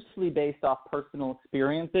loosely based off personal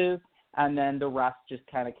experiences, and then the rest just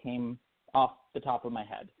kind of came off the top of my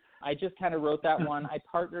head. I just kind of wrote that one. I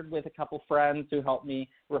partnered with a couple friends who helped me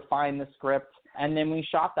refine the script, and then we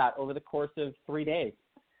shot that over the course of 3 days.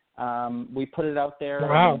 We put it out there.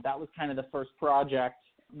 Wow. And that was kind of the first project.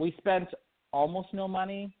 We spent almost no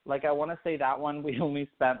money. Like, I want to say that one we only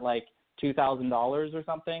spent like $2,000 or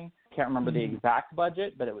something. Can't remember the exact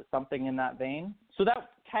budget, but it was something in that vein. So that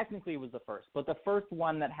technically was the first. But the first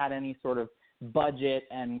one that had any sort of budget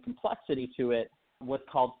and complexity to it was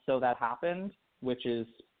called So That Happened, which is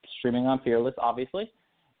streaming on Fearless, obviously.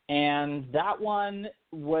 And that one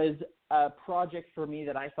was a project for me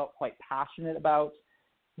that I felt quite passionate about.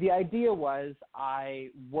 The idea was I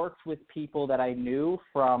worked with people that I knew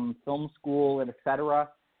from film school and et cetera,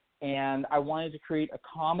 and I wanted to create a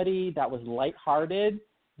comedy that was lighthearted,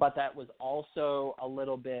 but that was also a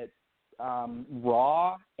little bit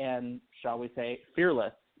raw and, shall we say,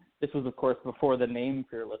 fearless. This was, of course, before the name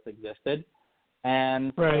Fearless existed.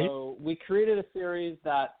 And so we created a series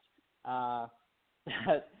that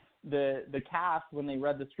that the cast, when they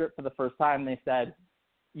read the script for the first time, they said,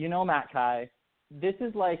 you know, Matkai, this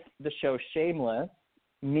is like the show Shameless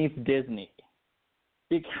meets Disney,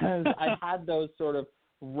 because I had those sort of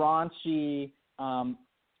raunchy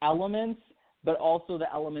elements, but also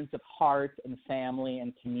the elements of heart and family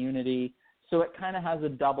and community. So it kind of has a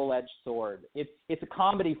double-edged sword. It's a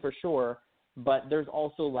comedy for sure, but there's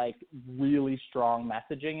also like really strong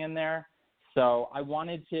messaging in there. So I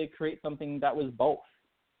wanted to create something that was both.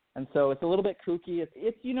 And so it's a little bit kooky.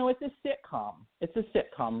 It's you know, it's a sitcom. It's a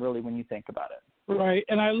sitcom, really, when you think about it. Right,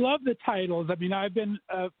 and I love the titles. I mean, I've been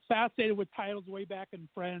fascinated with titles way back in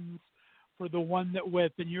Friends for the one that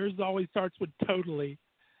with, and yours always starts with totally.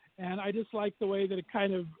 And I just like the way that it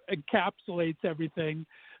kind of encapsulates everything.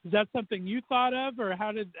 Is that something you thought of, or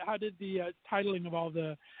how did the titling of all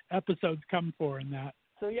the episodes come for in that?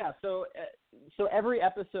 So yeah, so every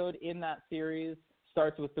episode in that series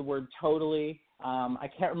starts with the word totally. I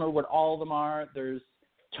can't remember what all of them are. There's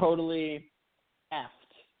totally effed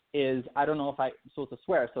is, I don't know if I'm supposed to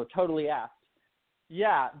swear, so totally effed.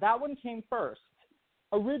 Yeah, that one came first.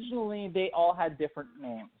 Originally, they all had different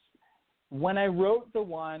names. When I wrote the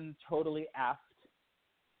one totally effed,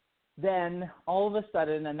 then all of a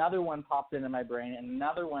sudden another one popped into my brain, and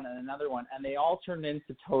another one, and they all turned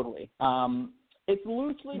into totally. It's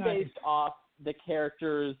loosely based off the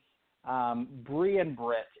characters Bree and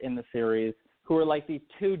Britt in the series, who are like these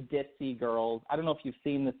two ditzy girls. I don't know if you've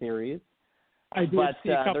seen the series. I did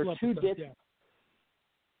see a couple they're two episodes, yeah.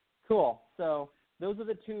 Cool. So those are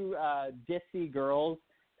the two ditzy girls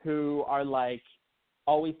who are like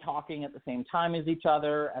always talking at the same time as each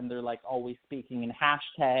other, and they're like always speaking in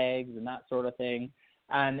hashtags and that sort of thing.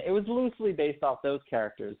 And it was loosely based off those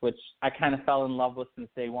characters, which I kind of fell in love with since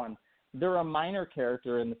day one. They're a minor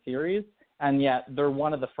character in the series, and yet they're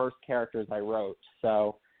one of the first characters I wrote.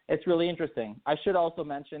 So it's really interesting. I should also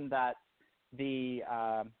mention that the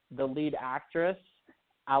lead actress,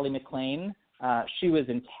 Allie McLean, she was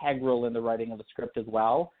integral in the writing of the script as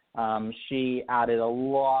well. She added a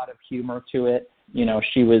lot of humor to it. You know,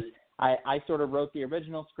 I sort of wrote the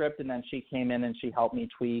original script, and then she came in and she helped me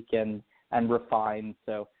tweak and refine.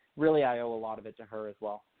 So really I owe a lot of it to her as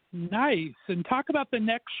well. Nice. And talk about the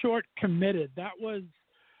next short, Committed. That was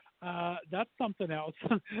that's something else.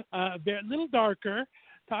 A little darker.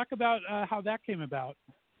 Talk about how that came about.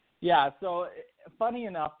 Yeah, so funny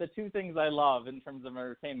enough, the two things I love in terms of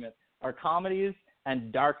entertainment are comedies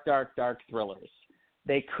and dark, dark, dark thrillers.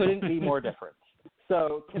 They couldn't be more different.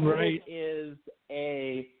 So Committed is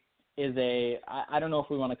a is I don't know if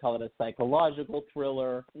we want to call it a psychological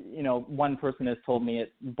thriller. You know, one person has told me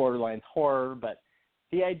it's borderline horror, but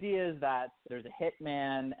the idea is that there's a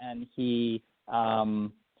hitman, and he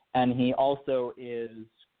also is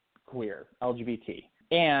queer, LGBT,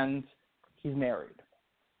 and he's married.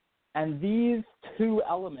 And these two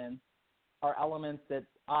elements are elements that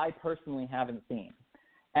I personally haven't seen.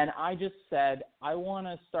 And I just said, I want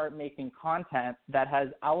to start making content that has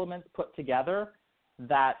elements put together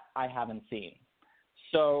that I haven't seen.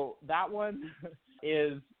 So that one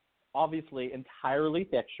is obviously entirely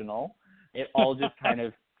fictional. It all just kind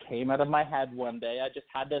of came out of my head one day. I just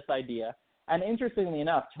had this idea. And interestingly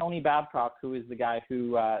enough, Tony Babcock, who is the guy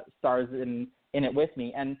who stars in it with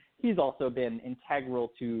me, and he's also been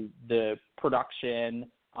integral to the production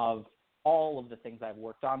of all of the things I've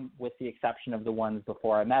worked on, with the exception of the ones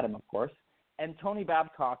before I met him, of course. And Tony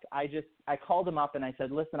Babcock, I called him up and I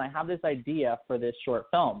said, listen, I have this idea for this short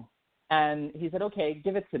film. And he said, okay,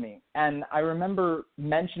 give it to me. And I remember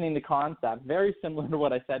mentioning the concept, very similar to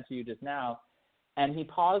what I said to you just now. And he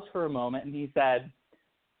paused for a moment and he said,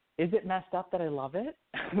 is it messed up that I love it?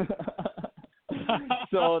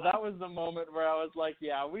 So that was the moment where I was like,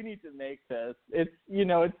 yeah, we need to make this. It's, you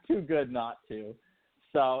know, it's too good not to.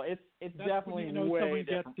 So it's definitely way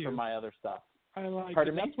different from my other stuff. I like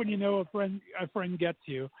Pardon it. me? That's when you know a friend gets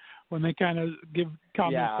you, when they kind of give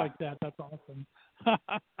comments like that. That's awesome.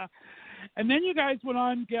 And then you guys went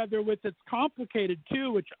on together with It's Complicated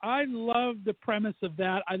Too, which I love the premise of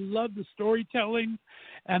that. I love the storytelling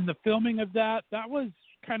and the filming of that. That was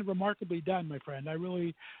kind of remarkably done, my friend. I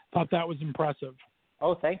really thought that was impressive.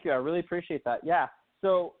 Oh, thank you. I really appreciate that. Yeah.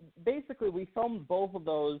 So basically we filmed both of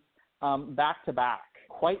those back to back,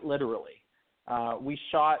 quite literally. We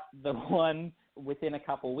shot the one within a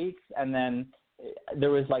couple weeks, and then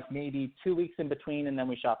there was like maybe 2 weeks in between, and then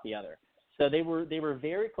we shot the other. So they were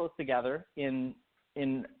very close together in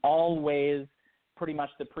all ways. Pretty much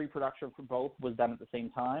the pre-production for both was done at the same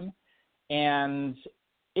time. And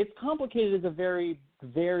It's Complicated is a very,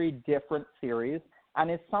 very different series, and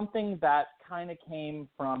it's something that kind of came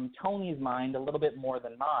from Tony's mind a little bit more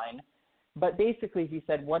than mine. But basically he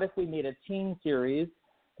said, what if we made a teen series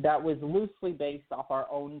that was loosely based off our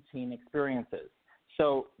own teen experiences?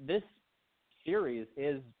 So this series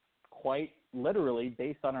is quite literally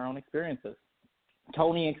based on our own experiences.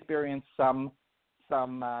 Tony experienced some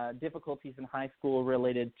difficulties in high school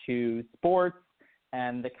related to sports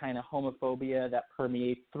and the kind of homophobia that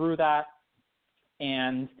permeates through that.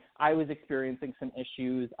 And I was experiencing some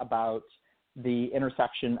issues about the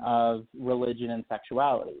intersection of religion and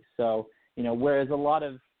sexuality. So, you know, whereas a lot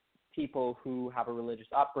of people who have a religious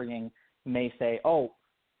upbringing may say, oh,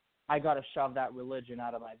 I got to shove that religion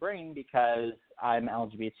out of my brain because I'm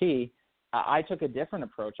LGBT, I took a different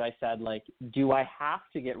approach. I said, like, do I have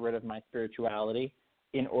to get rid of my spirituality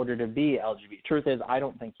in order to be LGBT? Truth is, I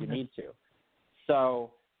don't think you need to.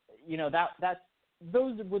 So, you know,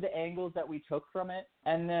 those were the angles that we took from it.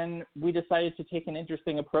 And then we decided to take an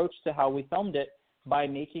interesting approach to how we filmed it by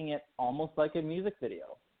making it almost like a music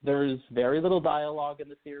video. There's very little dialogue in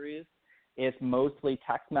the series. It's mostly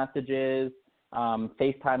text messages,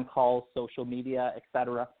 FaceTime calls, social media,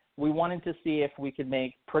 etc. We wanted to see if we could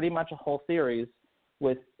make pretty much a whole series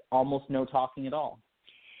with almost no talking at all.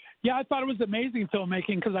 Yeah, I thought it was amazing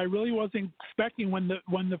filmmaking because I really wasn't expecting when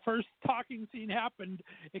the first talking scene happened,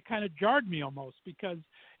 it kind of jarred me almost because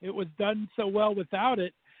it was done so well without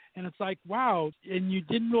it. And it's like, wow. And you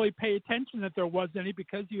didn't really pay attention that there was any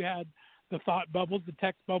because you had the thought bubbles, the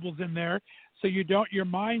text bubbles in there. So your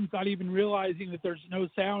mind's not even realizing that there's no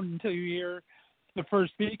sound until you hear the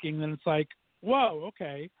first speaking. Then it's like, whoa,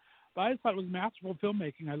 okay. But I just thought it was masterful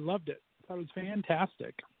filmmaking. I loved it. I thought it was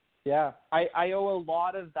fantastic. Yeah, I owe a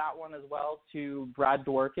lot of that one as well to Brad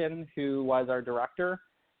Dworkin, who was our director.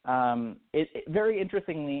 Very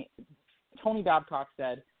interestingly, Tony Babcock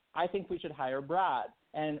said, I think we should hire Brad.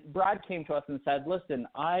 And Brad came to us and said, listen,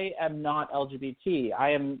 I am not LGBT.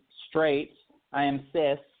 I am straight. I am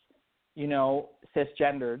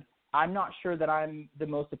cisgendered. I'm not sure that I'm the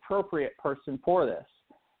most appropriate person for this.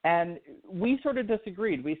 And we sort of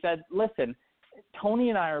disagreed. We said, listen, Tony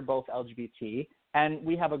and I are both LGBT, and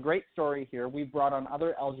we have a great story here. We brought on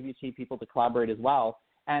other LGBT people to collaborate as well.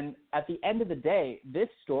 And at the end of the day, this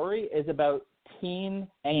story is about teen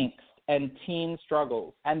angst and teen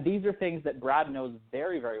struggles. And these are things that Brad knows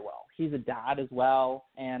very, very well. He's a dad as well,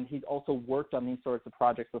 and he's also worked on these sorts of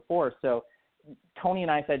projects before. So Tony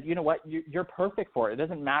and I said, you know what, you're perfect for it. It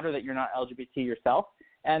doesn't matter that you're not LGBT yourself.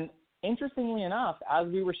 And interestingly enough, as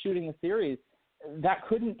we were shooting the series, that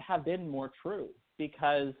couldn't have been more true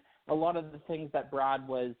because a lot of the things that Brad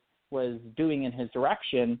was doing in his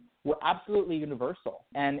direction were absolutely universal.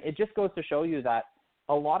 And it just goes to show you that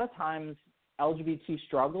a lot of times LGBT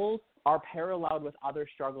struggles are paralleled with other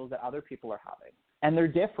struggles that other people are having. And they're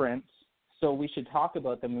different, so we should talk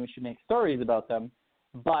about them and we should make stories about them.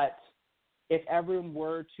 But if everyone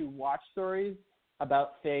were to watch stories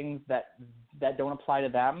about things that don't apply to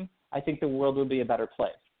them, I think the world would be a better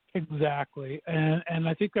place. Exactly. And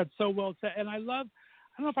I think that's so well said. And I don't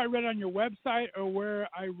know if I read it on your website or where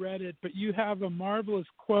I read it, but you have a marvelous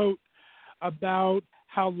quote about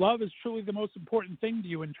how love is truly the most important thing to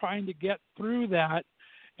you and trying to get through that.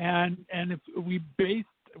 And if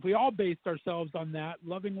we all based ourselves on that,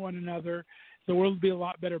 loving one another, the world would be a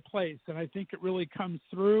lot better place. And I think it really comes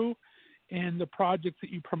through in the projects that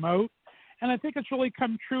you promote. And I think it's really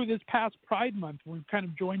come true this past Pride Month. We've kind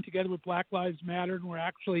of joined together with Black Lives Matter, and we're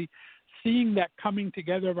actually seeing that coming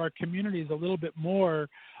together of our communities a little bit more,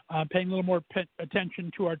 paying a little more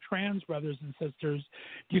attention to our trans brothers and sisters.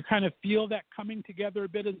 Do you kind of feel that coming together a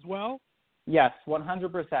bit as well? Yes,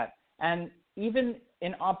 100%. And even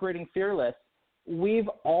in operating Fearless, we've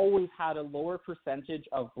always had a lower percentage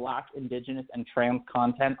of Black, Indigenous, and trans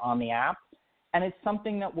content on the app. And it's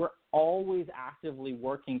something that we're always actively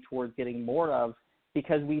working towards getting more of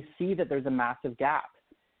because we see that there's a massive gap.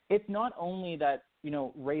 It's not only that,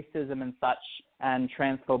 racism and such and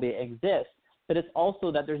transphobia exists, but it's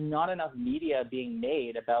also that there's not enough media being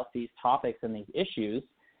made about these topics and these issues,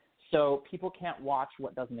 so people can't watch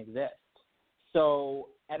what doesn't exist. So,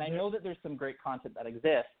 and I know that there's some great content that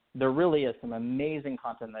exists. There really is some amazing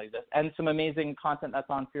content that exists and some amazing content that's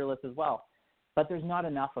on Fearless as well. But there's not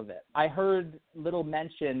enough of it. I heard little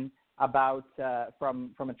mention about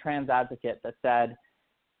from a trans advocate that said,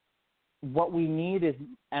 what we need is,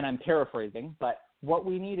 and I'm paraphrasing, but what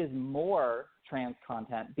we need is more trans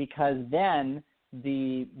content because then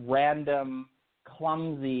the random,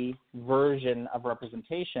 clumsy version of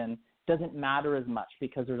representation doesn't matter as much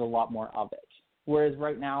because there's a lot more of it. Whereas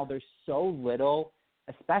right now there's so little,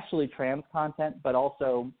 especially trans content, but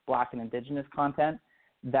also Black and Indigenous content,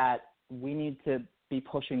 that we need to be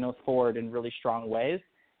pushing those forward in really strong ways.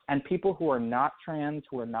 And people who are not trans,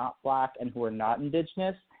 who are not Black, and who are not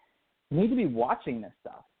Indigenous need to be watching this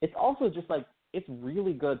stuff. It's also just it's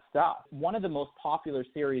really good stuff. One of the most popular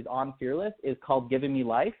series on Fearless is called Giving Me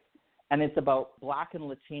Life, and it's about Black and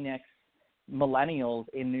Latinx millennials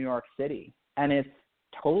in New York City. And it's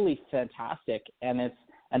totally fantastic. And it's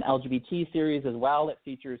an LGBT series as well. It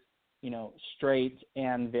features, straight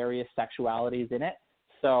and various sexualities in it.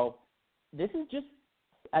 So this is just,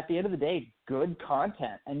 at the end of the day, good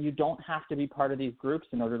content, and you don't have to be part of these groups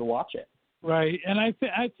in order to watch it. Right, and I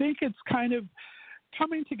think it's kind of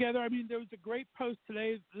coming together. I mean, there was a great post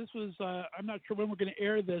today. This was, I'm not sure when we're going to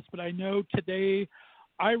air this, but I know today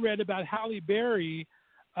I read about Halle Berry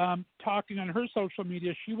talking on her social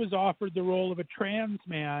media. She was offered the role of a trans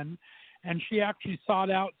man, and she actually sought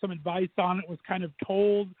out some advice on it, was kind of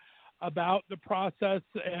told about the process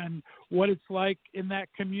and what it's like in that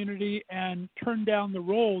community, and turned down the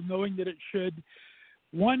role knowing that it should,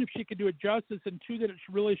 one, if she could do it justice, and two, that it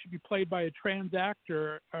really should be played by a trans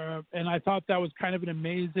actor. And I thought that was kind of an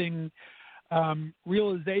amazing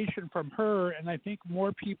realization from her, and I think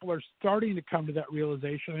more people are starting to come to that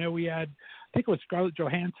realization. I know we had, I think it was Scarlett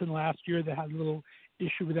Johansson last year that had a little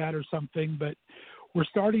issue with that or something, but we're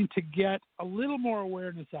starting to get a little more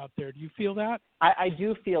awareness out there. Do you feel that? I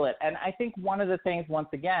do feel it. And I think one of the things, once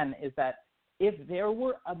again, is that if there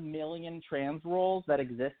were 1 million trans roles that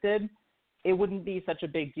existed, it wouldn't be such a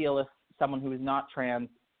big deal if someone who is not trans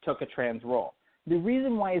took a trans role. The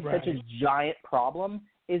reason why it's such a giant problem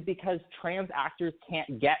is because trans actors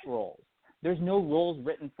can't get roles. There's no roles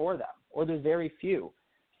written for them, or there's very few.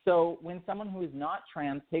 So when someone who is not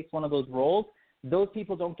trans takes one of those roles, those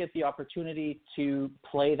people don't get the opportunity to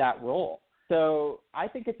play that role. So I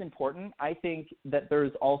think it's important. I think that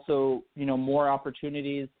there's also, more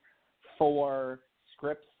opportunities for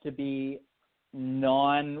scripts to be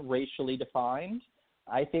non-racially defined.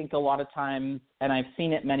 I think a lot of times, and I've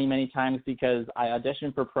seen it many, many times because I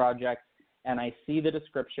audition for projects and I see the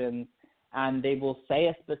descriptions and they will say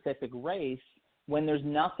a specific race when there's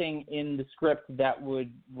nothing in the script that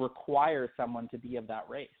would require someone to be of that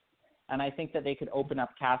race. And I think that they could open up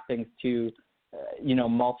castings to,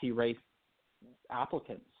 multi-race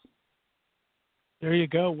applicants. There you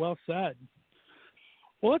go. Well said.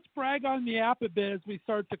 Well, let's brag on the app a bit as we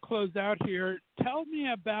start to close out here. Tell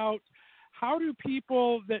me about how do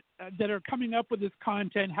people that are coming up with this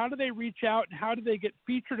content, how do they reach out and how do they get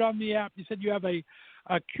featured on the app? You said you have a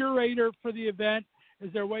curator for the event.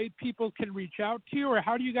 Is there a way people can reach out to you, or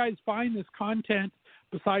how do you guys find this content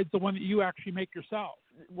besides the one that you actually make yourself?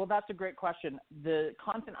 Well, that's a great question. The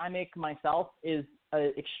content I make myself is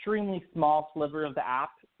an extremely small sliver of the app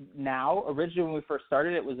now. Originally, when we first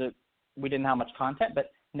started, we didn't have much content,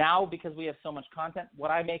 but now because we have so much content,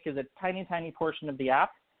 what I make is a tiny, tiny portion of the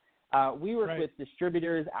app. We work with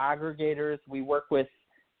distributors, aggregators. We work with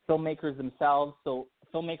filmmakers themselves. So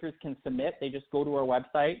filmmakers can submit. They just go to our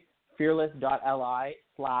website,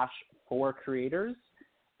 fearless.li/for-creators,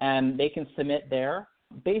 and they can submit there.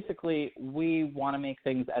 Basically, we want to make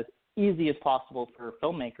things as easy as possible for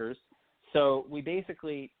filmmakers. So we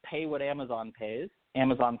basically pay what Amazon pays,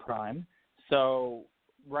 Amazon Prime. So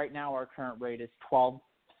right now our current rate is 12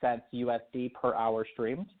 cents USD per hour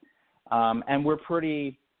streamed. And we're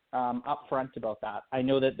pretty upfront about that. I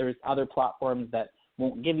know that there's other platforms that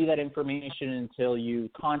won't give you that information until you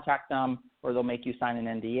contact them, or they'll make you sign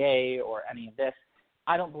an NDA or any of this.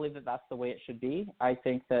 I don't believe that that's the way it should be. I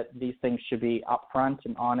think that these things should be upfront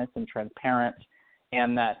and honest and transparent,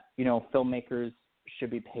 and that, filmmakers should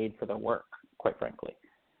be paid for their work, quite frankly.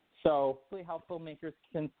 So how filmmakers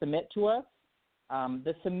can submit to us.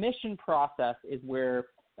 The submission process is where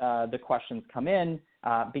the questions come in,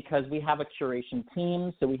 because we have a curation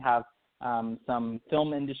team. So we have some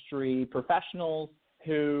film industry professionals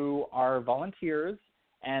who are volunteers,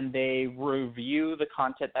 and they review the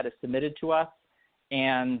content that is submitted to us,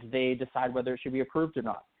 and they decide whether it should be approved or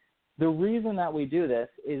not. The reason that we do this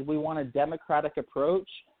is we want a democratic approach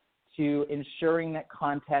to ensuring that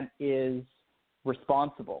content is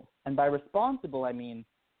responsible. And by responsible, I mean,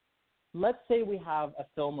 let's say we have a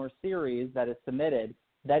film or series that is submitted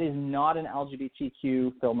that is not an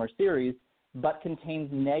LGBTQ film or series, but contains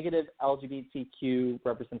negative LGBTQ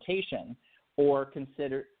representation, or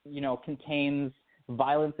contains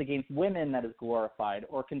violence against women that is glorified,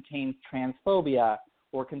 or contains transphobia,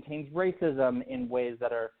 or contains racism in ways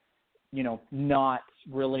that are, not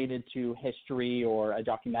related to history or a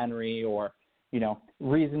documentary, or,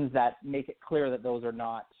 reasons that make it clear that those are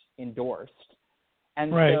not endorsed.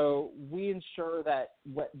 And so we ensure that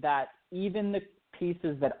even the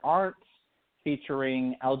pieces that aren't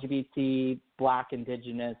featuring LGBT, Black,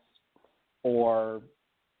 Indigenous, or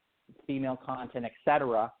female content,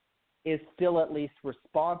 etc., is still at least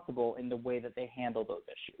responsible in the way that they handle those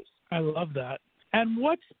issues. I love that. And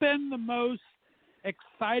what's been the most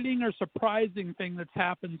exciting or surprising thing that's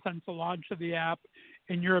happened since the launch of the app,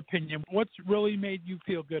 in your opinion? What's really made you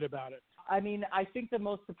feel good about it? I mean, I think the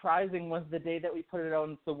most surprising was the day that we put it out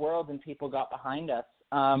into the world and people got behind us.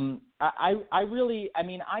 I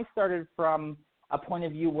started from a point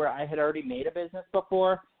of view where I had already made a business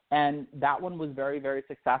before, and that one was very, very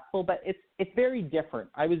successful, but it's very different.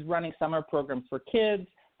 I was running summer programs for kids.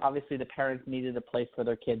 Obviously, the parents needed a place for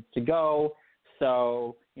their kids to go,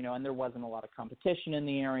 so, and there wasn't a lot of competition in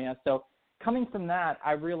the area. So coming from that,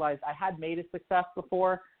 I realized I had made a success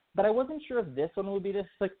before, but I wasn't sure if this one would be the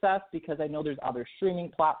success, because I know there's other streaming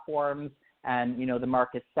platforms, and, the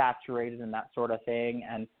market's saturated and that sort of thing.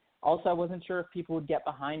 And also I wasn't sure if people would get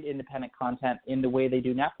behind independent content in the way they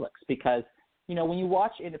do Netflix, because, when you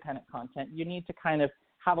watch independent content, you need to kind of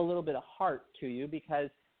have a little bit of heart to you, because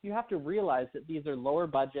you have to realize that these are lower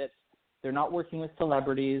budgets. They're not working with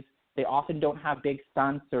celebrities. They often don't have big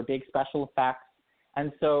stunts or big special effects.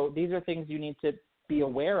 And so these are things you need to be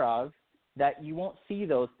aware of, that you won't see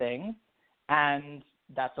those things, and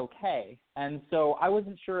that's okay. And so I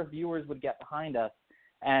wasn't sure if viewers would get behind us.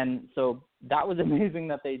 And so that was amazing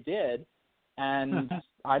that they did. And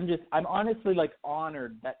I'm honestly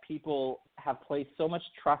honored that people have placed so much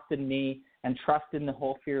trust in me and trust in the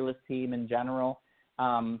whole Fearless team in general.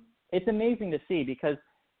 It's amazing to see, because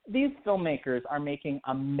these filmmakers are making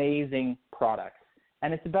amazing products,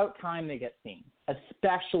 and it's about time they get seen,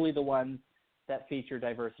 especially the ones that feature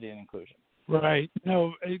diversity and inclusion. Right.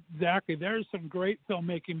 No, exactly. There's some great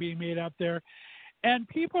filmmaking being made out there, and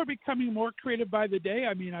people are becoming more creative by the day.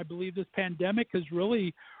 I mean, I believe this pandemic has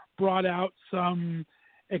really brought out some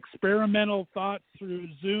experimental thoughts through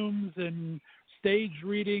Zooms and stage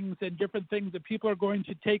readings and different things, that people are going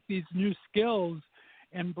to take these new skills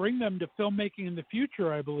and bring them to filmmaking in the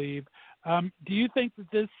future, I believe. Do you think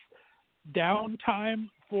that this downtime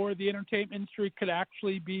for the entertainment industry could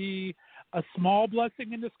actually be a small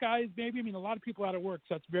blessing in disguise, maybe? I mean, a lot of people are out of work,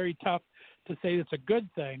 so it's very tough to say it's a good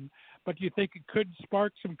thing. But do you think it could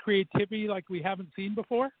spark some creativity like we haven't seen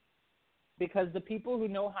before? Because the people who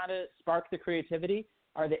know how to spark the creativity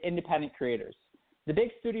are the independent creators. The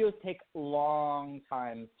big studios take long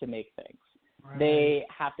time to make things. Right. They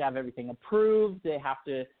have to have everything approved. They have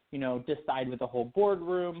to, decide with the whole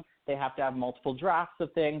boardroom. They have to have multiple drafts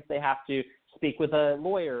of things. They have to speak with a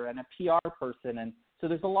lawyer and a PR person. And so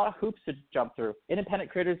there's a lot of hoops to jump through.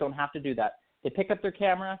 Independent creators don't have to do that. They pick up their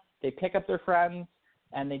camera, they pick up their friends,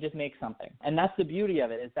 and they just make something. And that's the beauty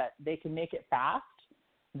of it, is that they can make it fast.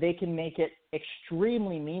 They can make it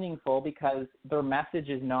extremely meaningful because their message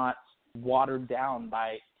is not watered down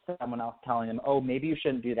by someone else telling them, oh, maybe you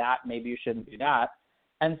shouldn't do that, maybe you shouldn't do that.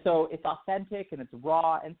 And so it's authentic and it's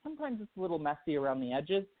raw, and sometimes it's a little messy around the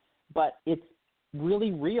edges, but it's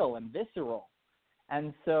really real and visceral.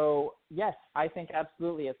 And so, yes, I think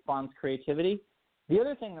absolutely it spawns creativity. The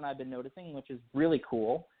other thing that I've been noticing, which is really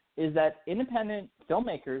cool, is that independent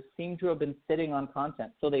filmmakers seem to have been sitting on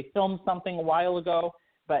content. So they filmed something a while ago,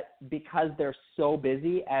 but because they're so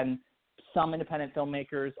busy, and some independent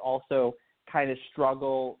filmmakers also kind of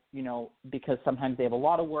struggle, you know, because sometimes they have a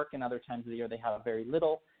lot of work and other times of the year they have very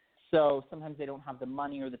little. So sometimes they don't have the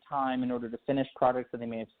money or the time in order to finish projects that they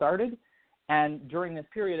may have started. And during this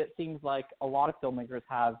period, it seems like a lot of filmmakers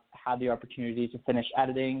have had the opportunity to finish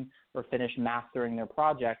editing or finish mastering their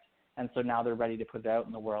project, and so now they're ready to put it out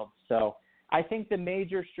in the world. So I think the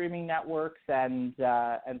major streaming networks and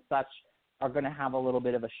such are going to have a little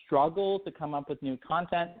bit of a struggle to come up with new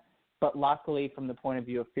content, but luckily from the point of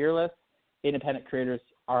view of Fearless, independent creators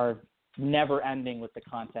are never ending with the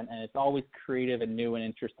content, and it's always creative and new and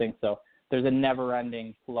interesting, so there's a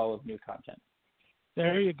never-ending flow of new content.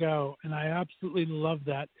 There you go, and I absolutely love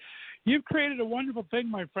that. You've created a wonderful thing,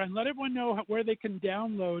 my friend. Let everyone know where they can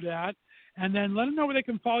download at, and then let them know where they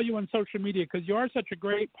can follow you on social media, because you are such a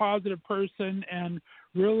great, positive person, and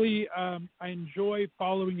really I enjoy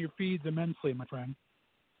following your feeds immensely, my friend.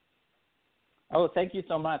 Oh, thank you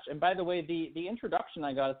so much. And by the way, the introduction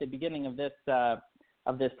I got at the beginning of this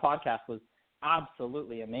podcast was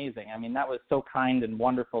absolutely amazing. I mean, that was so kind and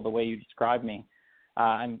wonderful the way you described me.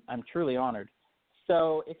 I'm truly honored.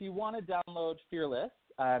 So if you want to download Fearless,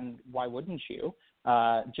 and why wouldn't you,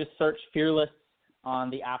 just search Fearless on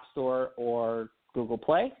the App Store or Google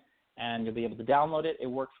Play, and you'll be able to download it. It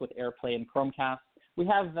works with AirPlay and Chromecast. We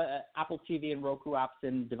have Apple TV and Roku apps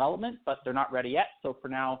in development, but they're not ready yet. So for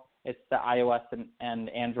now, it's the iOS and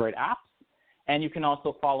Android apps. And you can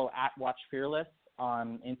also follow @WatchFearless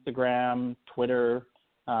on Instagram, Twitter,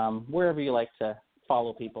 wherever you like to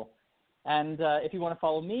follow people. And if you want to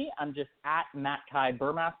follow me, I'm just @Matkai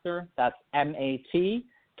Burmaster. That's MATKAI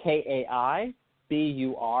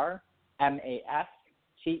BURMASTER.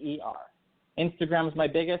 Instagram is my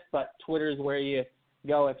biggest, but Twitter is where you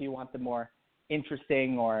go if you want the more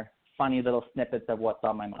interesting or funny little snippets of what's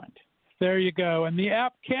on my mind. There you go. And the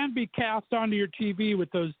app can be cast onto your TV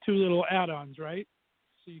with those two little add-ons, right?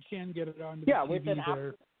 So you can get it onto the TV with an there.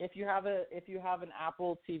 app, if you have an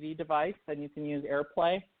Apple TV device, then you can use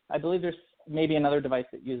AirPlay. I believe there's maybe another device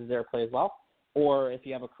that uses AirPlay as well. Or if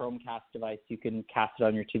you have a Chromecast device, you can cast it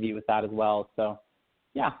on your TV with that as well. So,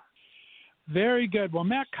 yeah. Very good. Well,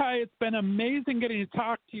 Matkai, it's been amazing getting to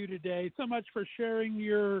talk to you today. So much for sharing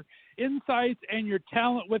your insights and your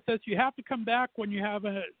talent with us. You have to come back when you have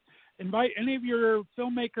invite any of your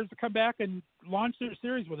filmmakers to come back and launch their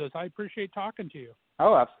series with us. I appreciate talking to you.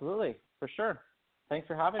 Oh, absolutely. For sure. Thanks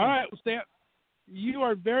for having me. All right. Well, you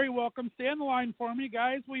are very welcome. Stay on the line for me,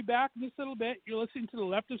 guys. We'll be back in just a little bit. You're listening to the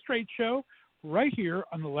Left of Str8 show right here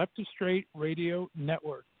on the Left of Str8 Radio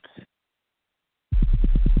Network.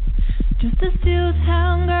 Just a steel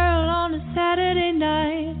town girl on a Saturday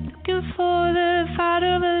night, looking for the fight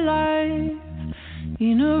of her life.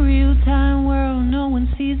 In a real-time world, no one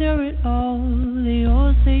sees her at all. They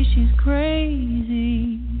all say she's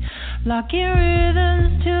crazy, blocking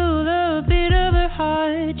rhythms to the beat of her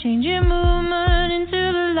heart, changing movement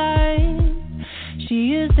into the light.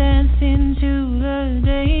 She is dancing to the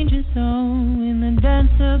danger zone, and the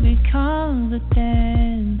dancer becomes a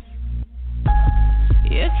dance.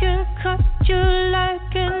 It can cut you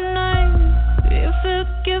like a knife if a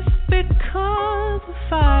gift becomes a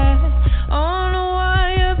fight. On a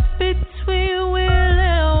wire between will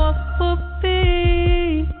and what will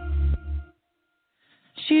be.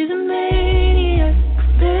 She's a maniac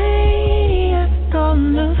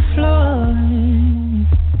on the floor,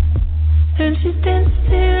 and she's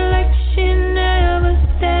dancing like she never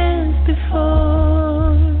danced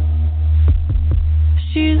before.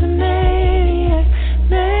 She's a maniac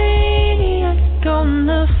on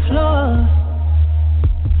the floor,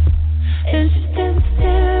 and she's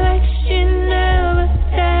dancing like she never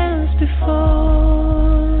danced before.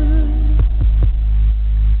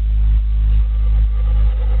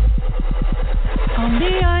 On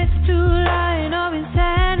the ice blue line of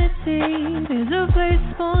insanity, there's a place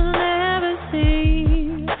we'll never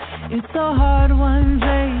see. It's a hard-won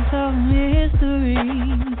place of mystery.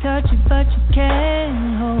 Touch it, but you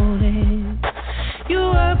can't hold it. You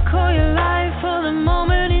work all your life for the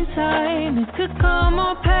moment in time. It could come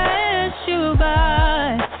or pass you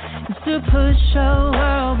by. Used to push a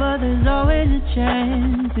world, but there's always a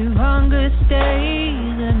chance if hunger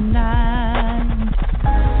stays at night.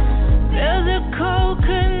 There's a cold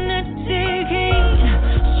kinetic heat,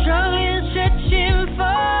 struggling, stretching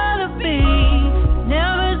for the beat.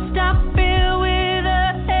 Never stop it with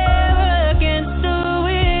a hammer against the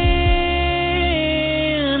wind.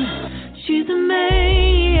 She's a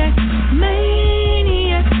maniac,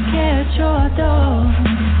 maniac at your door.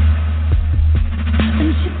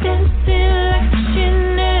 And she's dancing like she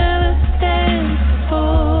never danced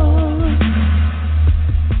before.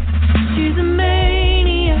 She's a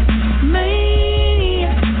maniac,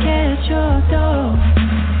 maniac at your door.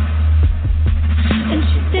 And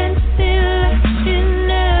she's dancing like she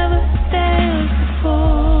never danced before.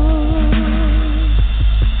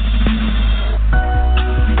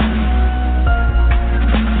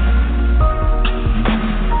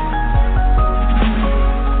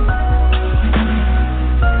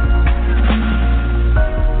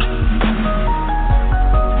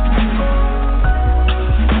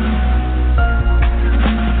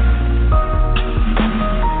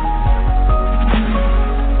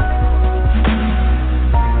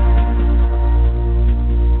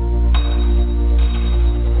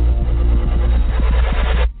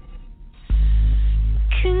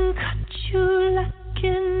 Can cut you like a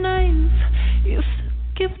knife if the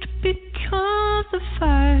gift becomes a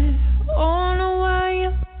fire on a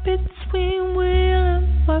wire between will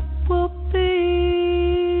and what will be.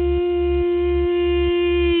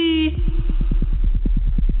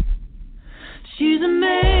 She's a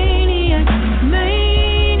maniac,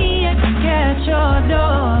 maniac at your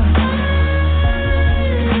door.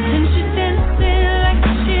 And she's dancing like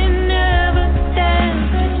she never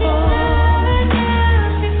danced before.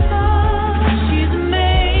 She's a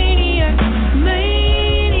maniac,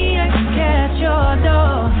 maniac at your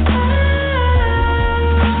door.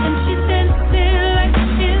 And she's dancing like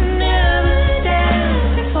she never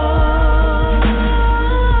danced before.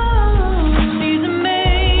 She's a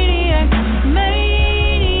maniac,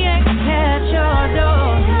 maniac at your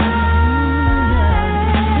door. And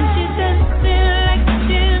she's dancing like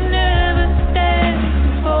she never danced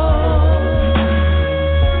before.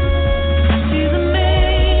 She's a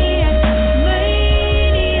maniac,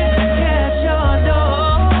 maniac at your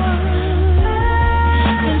door.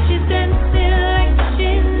 And she's dancing like she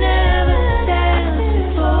never danced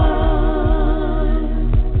before.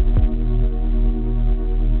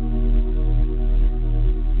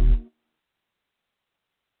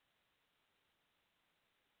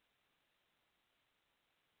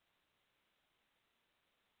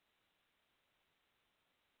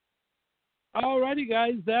 Alrighty,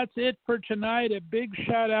 guys, that's it for tonight. A big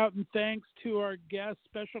shout out and thanks to our guest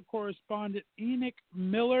special correspondent Enoch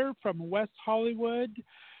Miller from West Hollywood,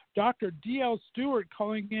 Dr. D.L. Stewart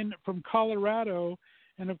calling in from Colorado,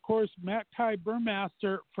 and of course Matkai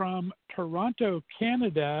Burmaster from Toronto,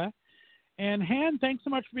 Canada. And Han, thanks so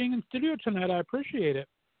much for being in studio tonight. I appreciate it.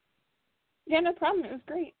 Yeah, no problem. It was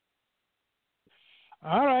great.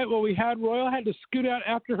 All right, well, Royal had to scoot out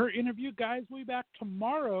after her interview. Guys, we'll be back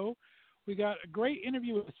tomorrow. We got a great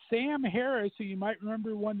interview with Sam Harris, who you might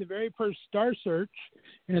remember won the very first Star Search,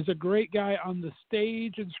 and is a great guy on the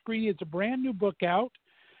stage and screen. It's a brand new book out,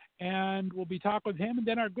 and we'll be talking with him. And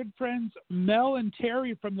then our good friends Mel and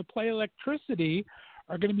Terry from the play Electricity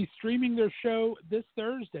are going to be streaming their show this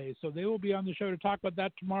Thursday, so they will be on the show to talk about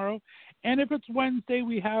that tomorrow. And if it's Wednesday,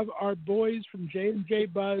 we have our boys from J&J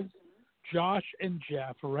Buzz, Josh and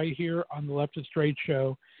Jeff, right here on the Left of Str8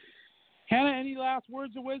 show. Hannah, any last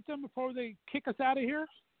words of wisdom before they kick us out of here?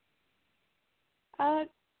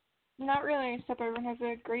 Not really, except everyone has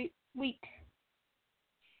a great week.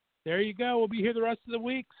 There you go. We'll be here the rest of the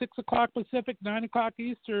week, 6 o'clock Pacific, 9 o'clock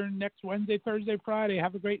Eastern, next Wednesday, Thursday, Friday.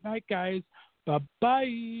 Have a great night, guys. Bye-bye.